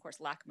of course,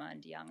 LACMA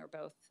and de Young are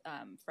both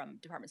from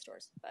department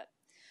stores. But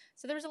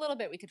so there was a little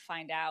bit we could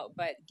find out,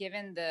 but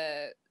given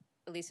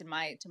at least to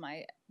my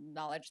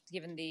knowledge,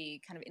 given the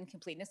kind of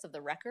incompleteness of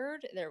the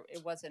record, there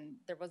wasn't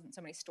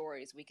so many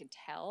stories we could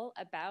tell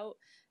about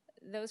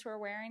those who are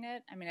wearing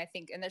it. I mean, I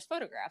think, and there's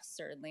photographs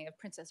certainly of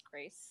Princess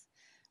Grace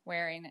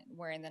wearing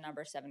the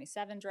number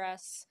 77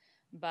 dress,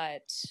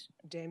 but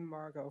Dame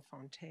Margot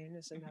Fontaine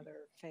is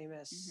another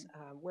famous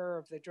wearer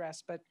of the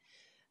dress. But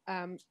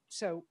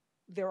so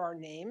there are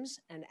names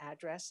and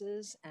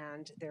addresses,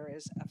 and there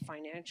is a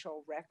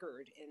financial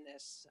record in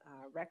this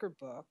record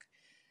book.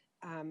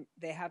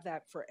 They have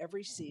that for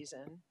every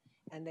season,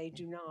 and they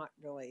do not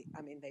really,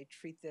 they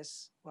treat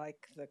this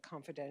like the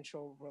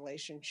confidential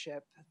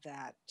relationship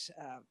that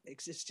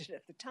existed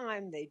at the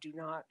time.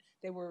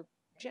 They were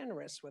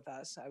generous with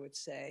us, I would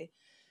say.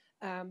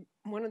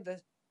 One of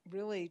the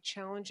really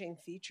challenging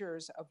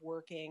features of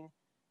working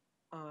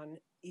on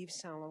Yves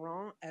Saint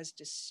Laurent as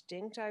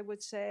distinct, I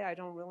would say, I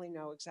don't really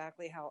know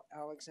exactly how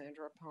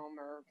Alexandra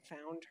Palmer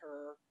found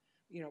her,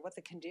 what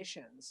the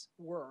conditions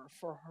were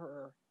for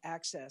her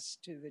access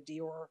to the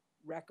Dior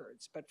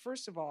records. But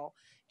first of all,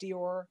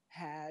 Dior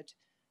had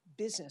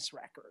business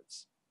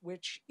records,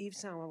 which Yves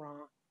Saint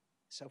Laurent,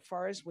 so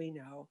far as we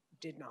know,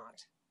 did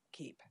not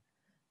keep.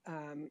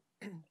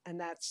 And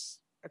that's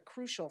a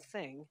crucial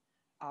thing,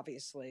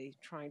 obviously,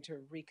 trying to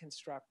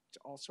reconstruct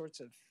all sorts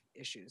of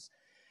issues.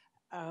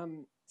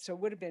 So it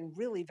would have been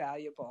really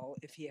valuable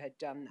if he had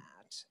done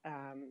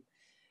that.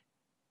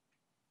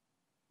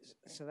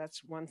 So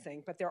that's one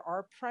thing. But there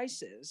are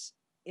prices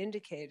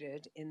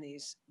indicated in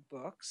these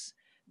books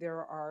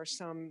There are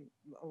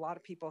a lot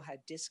of people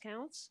had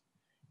discounts,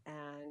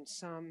 and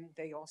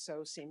they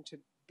also seemed to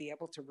be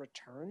able to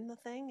return the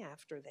thing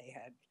after they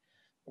had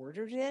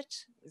ordered it.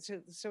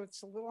 So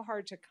it's a little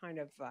hard to kind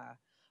of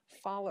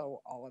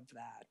follow all of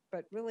that,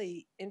 but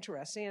really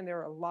interesting. And there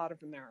are a lot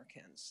of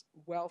Americans,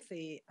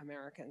 wealthy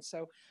Americans.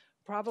 So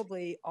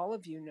probably all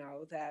of you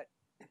know that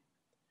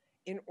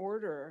in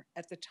order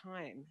at the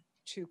time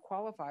to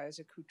qualify as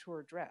a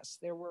couture dress,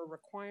 there were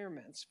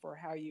requirements for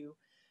how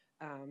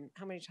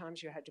many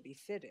times you had to be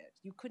fitted.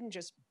 You couldn't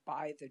just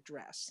buy the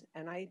dress.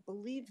 And I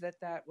believe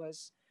that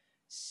was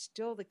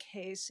still the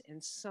case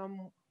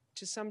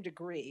to some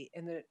degree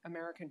in the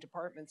American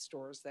department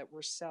stores that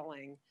were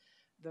selling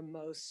the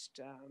most,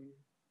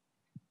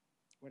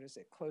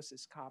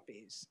 closest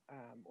copies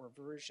or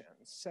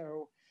versions.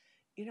 So,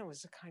 it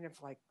was a kind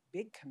of like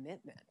big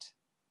commitment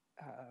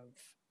of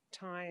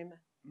time,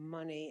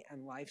 money,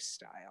 and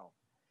lifestyle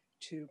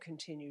to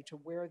continue to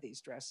wear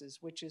these dresses,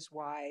 which is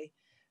why,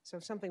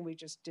 something we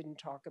just didn't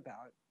talk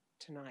about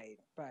tonight,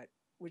 but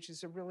which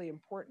is a really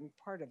important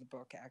part of the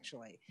book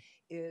actually,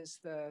 is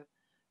the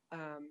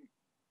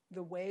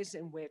ways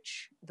in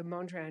which the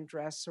Mondrian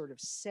dress sort of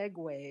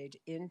segued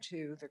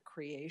into the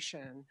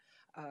creation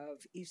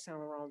of Yves Saint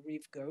Laurent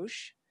Rive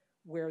Gauche,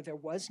 where there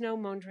was no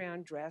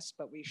Mondrian dress,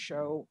 but we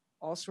show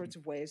all sorts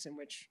of ways in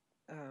which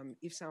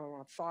Yves Saint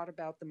Laurent thought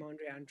about the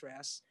Mondrian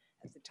dress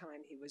at the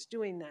time he was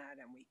doing that,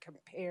 and we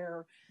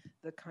compare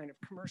the kind of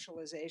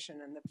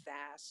commercialization and the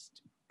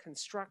vast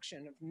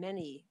construction of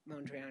many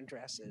Mondrian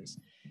dresses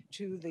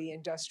to the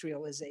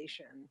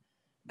industrialization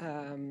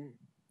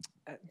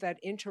that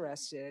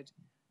interested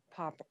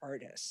pop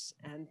artists.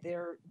 And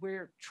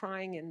we're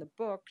trying in the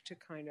book to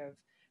kind of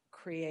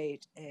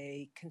create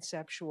a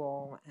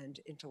conceptual and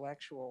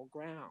intellectual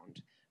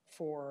ground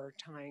for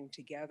tying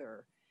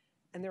together.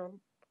 And there are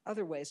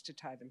other ways to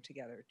tie them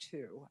together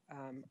too.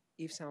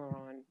 Yves Saint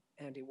Laurent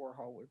and Andy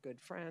Warhol were good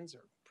friends,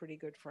 or pretty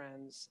good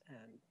friends,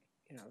 and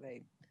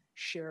they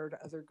shared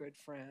other good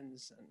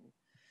friends.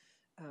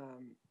 And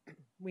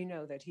we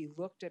know that he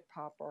looked at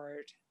pop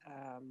art.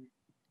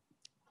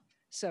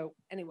 So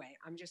anyway,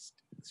 I'm just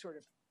sort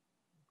of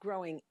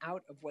growing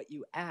out of what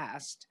you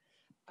asked.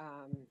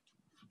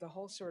 The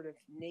whole sort of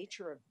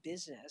nature of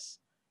business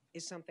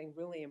is something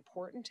really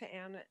important to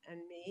Anna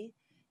and me,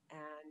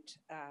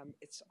 and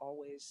it's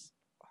always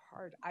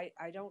hard.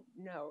 I don't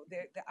know.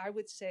 I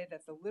would say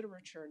that the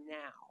literature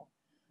now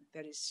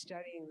that is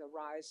studying the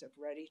rise of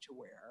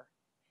ready-to-wear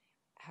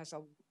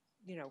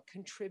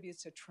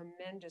contributes a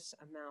tremendous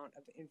amount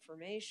of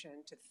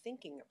information to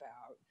thinking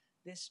about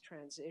this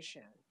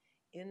transition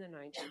in the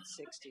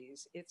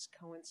 1960s. It's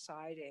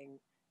coinciding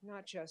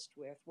not just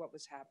with what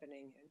was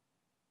happening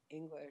in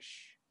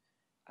English,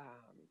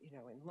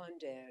 in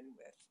London,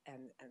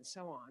 and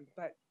so on,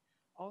 but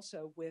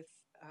also with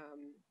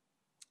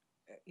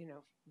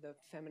the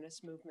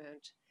feminist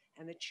movement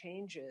and the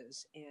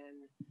changes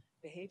in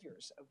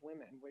behaviors of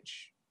women,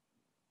 which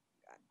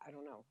I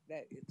don't know.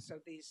 So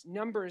these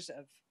numbers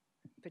of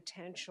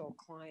potential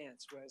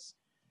clients was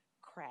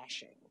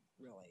crashing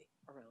really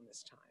around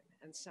this time.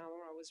 And Saint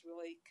Laurent was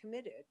really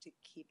committed to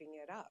keeping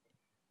it up,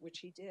 which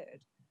he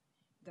did.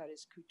 That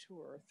is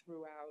couture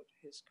throughout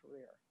his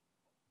career.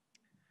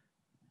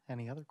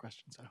 Any other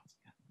questions? Oh,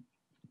 yeah.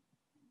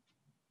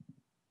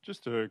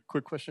 Just a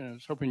quick question. I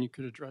was hoping you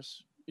could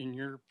address, in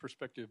your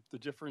perspective, the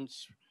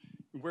difference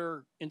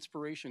where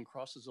inspiration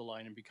crosses a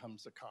line and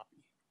becomes a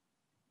copy.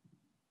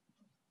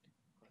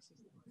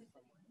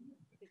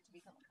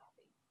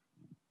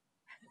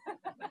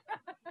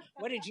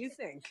 What did you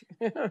think?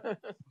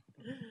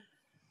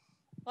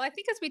 Well, I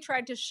think as we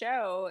tried to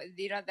show,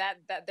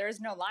 that there's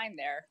no line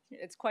there.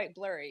 It's quite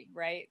blurry,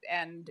 right?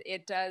 And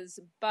it does,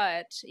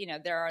 but,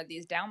 there are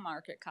these down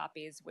market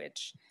copies,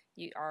 which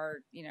are,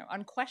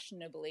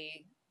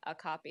 unquestionably a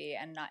copy,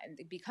 and not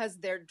because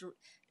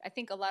I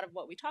think a lot of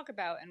what we talk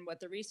about and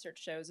what the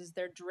research shows is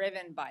they're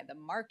driven by the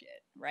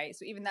market, right?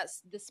 So even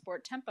the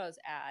Sport Tempos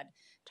ad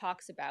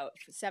talks about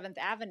 7th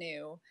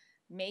Avenue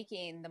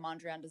making the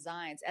Mondrian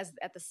designs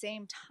at the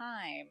same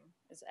time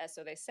as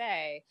so they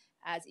say,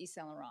 as Yves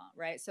Saint Laurent,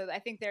 right? So I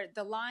think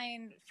the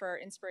line for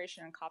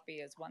inspiration and copy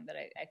is one that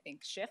I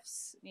think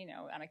shifts,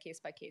 on a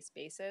case-by-case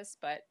basis.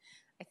 But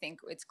I think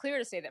it's clear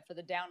to say that for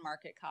the down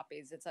market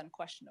copies, it's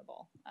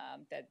unquestionable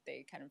that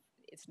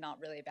it's not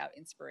really about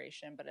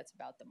inspiration, but it's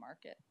about the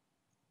market.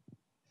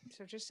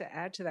 So just to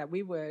add to that,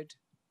 we would,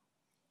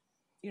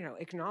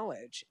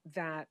 acknowledge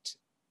that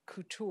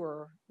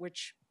couture,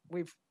 which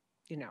we've,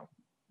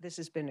 this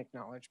has been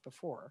acknowledged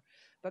before,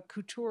 but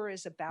couture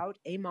is about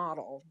a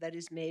model that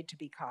is made to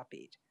be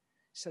copied.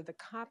 So the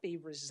copy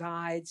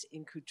resides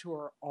in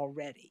couture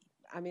already.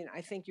 I mean,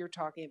 I think you're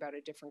talking about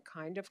a different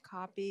kind of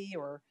copy,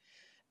 or,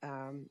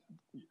 and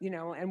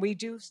we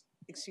do,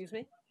 excuse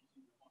me?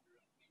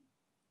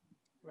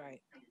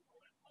 Right.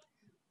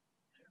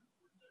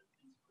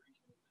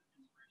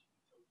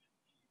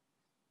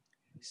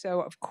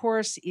 So, of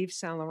course, Yves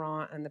Saint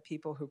Laurent and the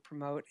people who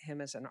promote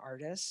him as an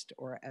artist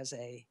or as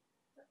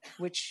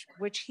which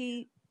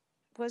he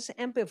was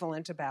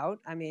ambivalent about.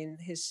 I mean,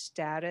 his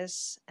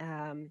status,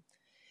 and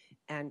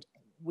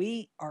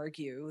we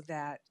argue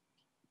that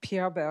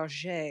Pierre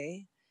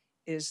Berger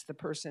is the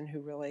person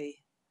who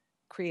really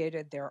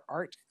created their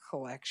art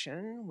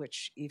collection,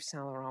 which Yves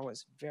Saint Laurent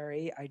was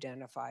very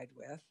identified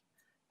with,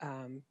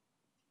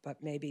 but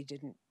maybe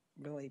didn't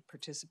really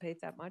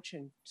participate that much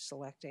in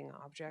selecting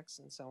objects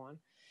and so on.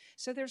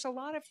 So there's a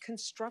lot of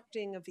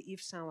constructing of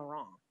Yves Saint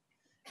Laurent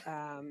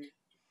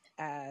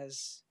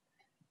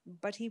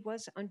but he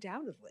was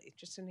undoubtedly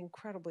just an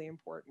incredibly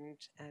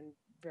important and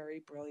very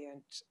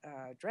brilliant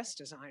dress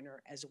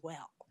designer as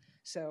well.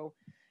 So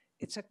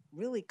it's a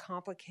really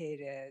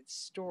complicated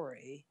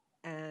story.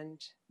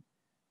 And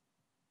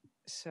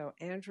so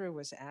Andrew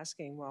was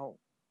asking, well,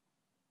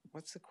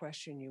 what's the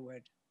question you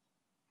would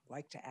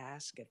like to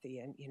ask at the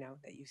end,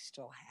 that you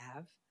still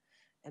have?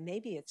 And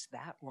maybe it's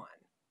that one,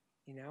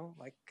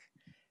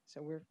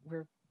 so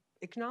we're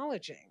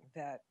acknowledging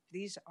that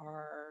these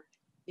are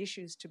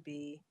issues to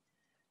be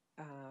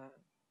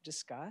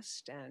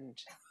discussed,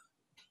 and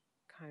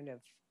kind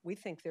of, we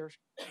think we're,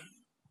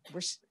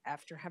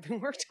 after having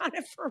worked on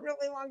it for a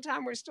really long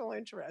time, we're still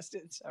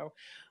interested. So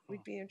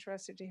we'd be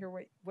interested to hear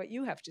what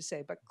you have to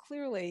say. But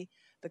clearly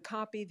the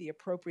copy, the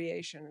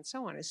appropriation, and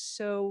so on is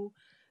so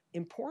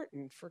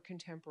important for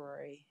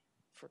contemporary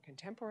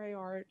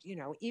art,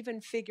 even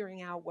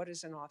figuring out what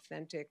is an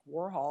authentic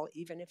Warhol.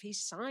 Even if he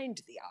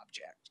signed the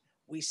object,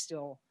 we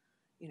still,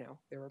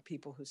 there are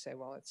people who say,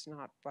 well, it's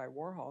not by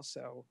Warhol,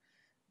 so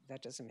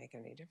that doesn't make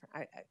any difference.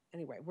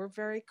 Anyway, we're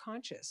very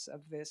conscious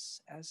of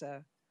this as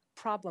a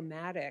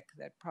problematic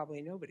that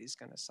probably nobody's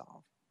going to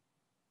solve.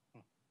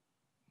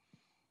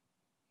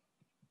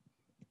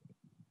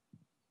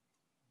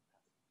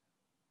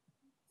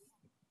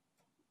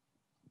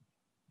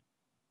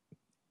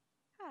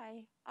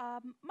 Hi.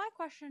 My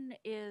question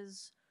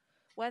is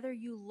whether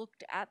you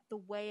looked at the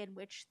way in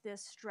which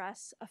this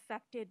dress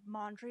affected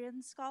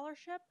Mondrian's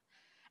scholarship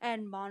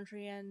and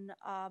Mondrian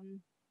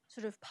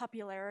sort of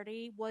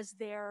popularity. Was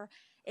there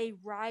a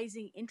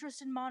rising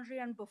interest in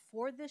Mondrian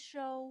before this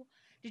show?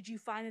 Did you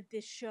find that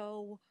this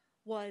show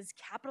was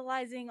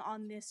capitalizing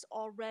on this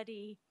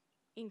already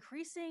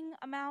increasing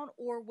amount,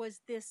 or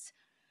was this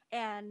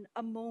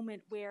a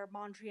moment where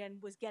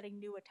Mondrian was getting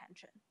new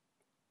attention?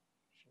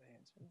 Should I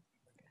answer?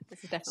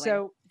 This is definitely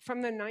So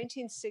from the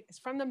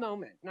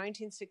moment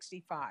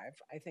 1965,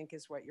 I think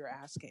is what you're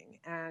asking.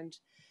 And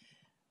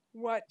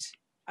what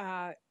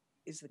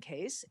is the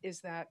case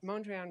is that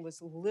Mondrian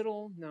was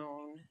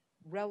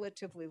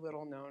relatively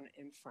little known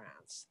in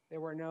France. There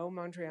were no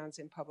Mondrians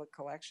in public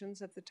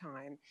collections at the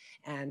time,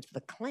 and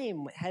the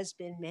claim has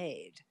been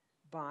made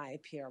by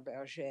Pierre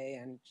Berger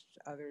and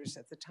others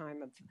at the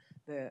time of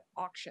the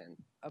auction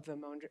of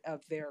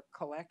their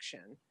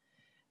collection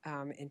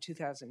in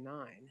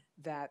 2009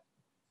 that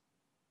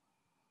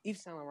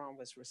Yves Saint Laurent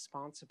was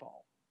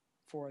responsible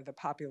for the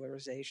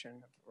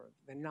popularization or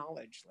the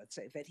knowledge, let's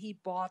say, that he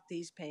bought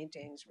these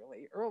paintings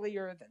really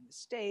earlier than the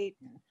state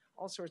and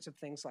all sorts of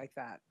things like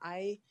that.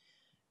 I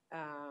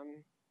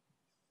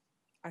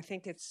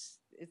think it's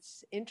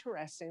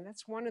interesting.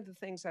 That's one of the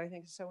things I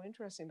think is so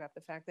interesting about the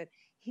fact that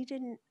he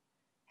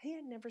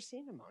had never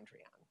seen a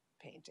Mondrian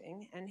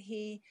painting. And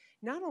he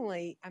not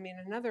only,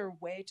 another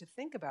way to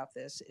think about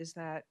this is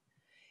that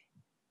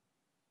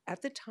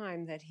at the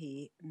time that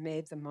he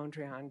made the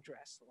Mondrian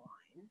dress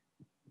line,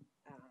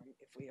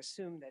 if we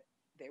assume that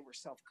they were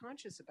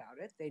self-conscious about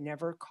it, they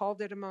never called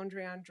it a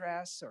Mondrian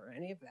dress or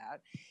any of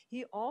that.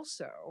 He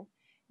also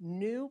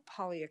knew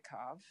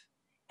Polyakov,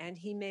 and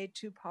he made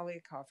 2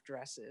 Polyakov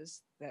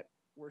dresses that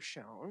were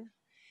shown,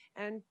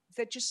 and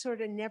that just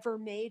sort of never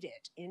made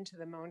it into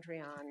the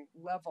Mondrian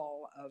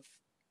level of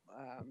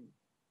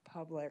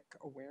public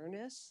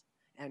awareness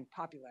and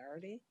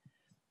popularity.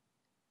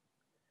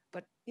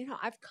 But,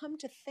 I've come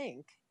to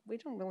think, we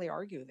don't really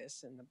argue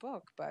this in the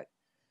book, but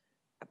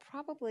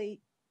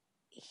probably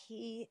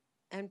he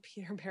and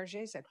Pierre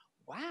Berger said,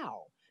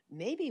 wow,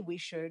 maybe we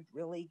should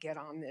really get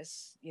on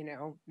this,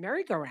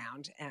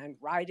 merry-go-round and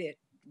ride it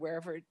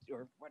wherever,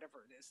 or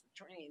whatever it is,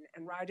 the train,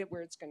 and ride it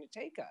where it's going to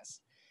take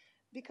us.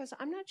 Because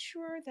I'm not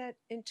sure that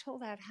until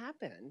that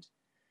happened,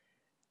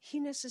 he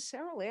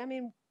necessarily,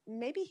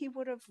 maybe he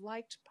would have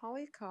liked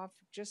Polyakov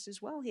just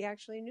as well. He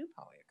actually knew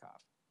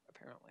Polyakov,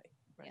 apparently.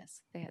 Right?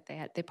 Yes,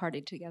 they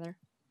partied together.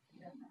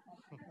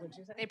 What'd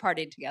you say? They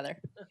partied together.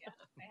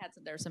 Yeah,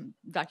 there were some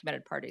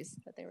documented parties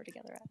that they were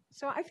together at.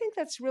 So I think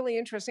that's really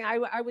interesting.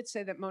 I would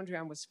say that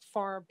Mondrian was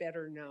far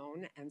better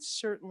known, and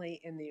certainly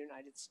in the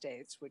United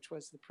States, which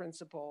was the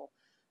principal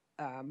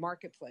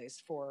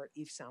marketplace for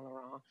Yves Saint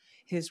Laurent.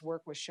 His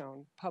work was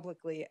shown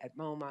publicly at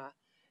MoMA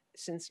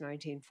since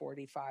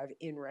 1945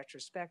 in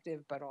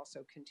retrospective, but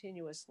also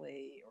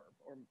continuously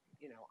or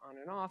on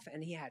and off.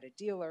 And he had a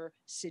dealer,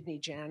 Sidney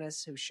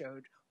Janis, who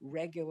showed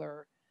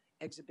regular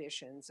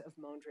exhibitions of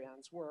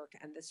Mondrian's work,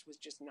 and this was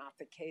just not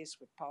the case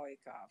with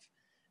Polyakov.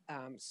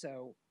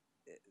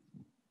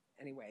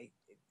 Anyway,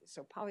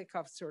 so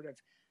Polyakov sort of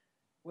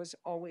was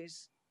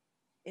always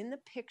in the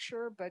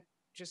picture, but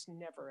just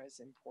never as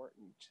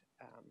important,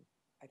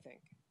 I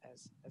think.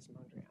 as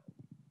Mondrian.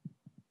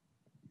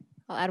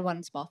 I'll add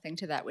one small thing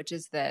to that, which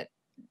is that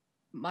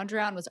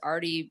Mondrian was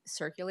already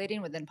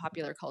circulating within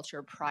popular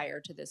culture prior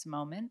to this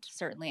moment.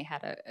 Certainly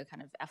had a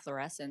kind of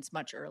efflorescence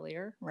much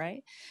earlier,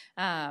 right?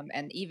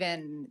 And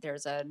even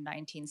there's a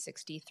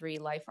 1963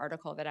 Life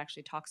article that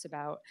actually talks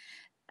about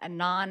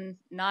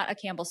not a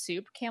Campbell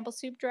soup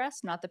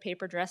dress, not the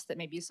paper dress that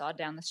maybe you saw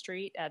down the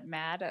street at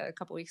MAD a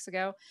couple weeks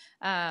ago,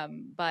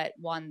 but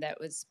one that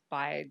was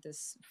by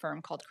this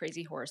firm called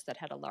Crazy Horse that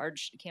had a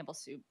large Campbell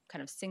soup,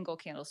 kind of single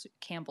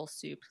Campbell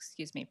soup,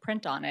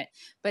 print on it.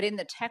 But in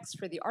the text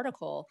for the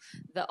article,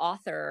 the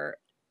author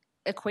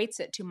equates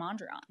it to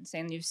Mondrian,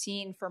 saying you've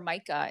seen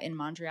Formica in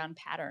Mondrian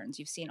patterns.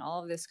 You've seen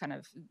all of this kind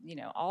of,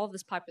 all of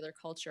this popular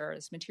culture,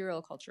 this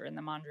material culture in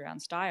the Mondrian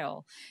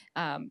style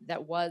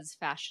that was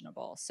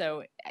fashionable.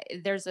 So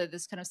there's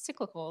this kind of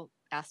cyclical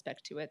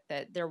aspect to it,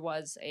 that there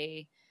was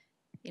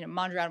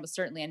Mondrian was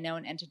certainly a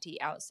known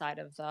entity outside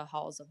of the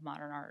halls of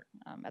modern art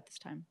at this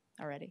time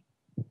already.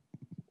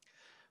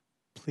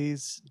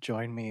 Please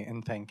join me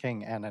in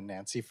thanking Anne and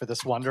Nancy for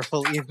this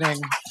wonderful evening.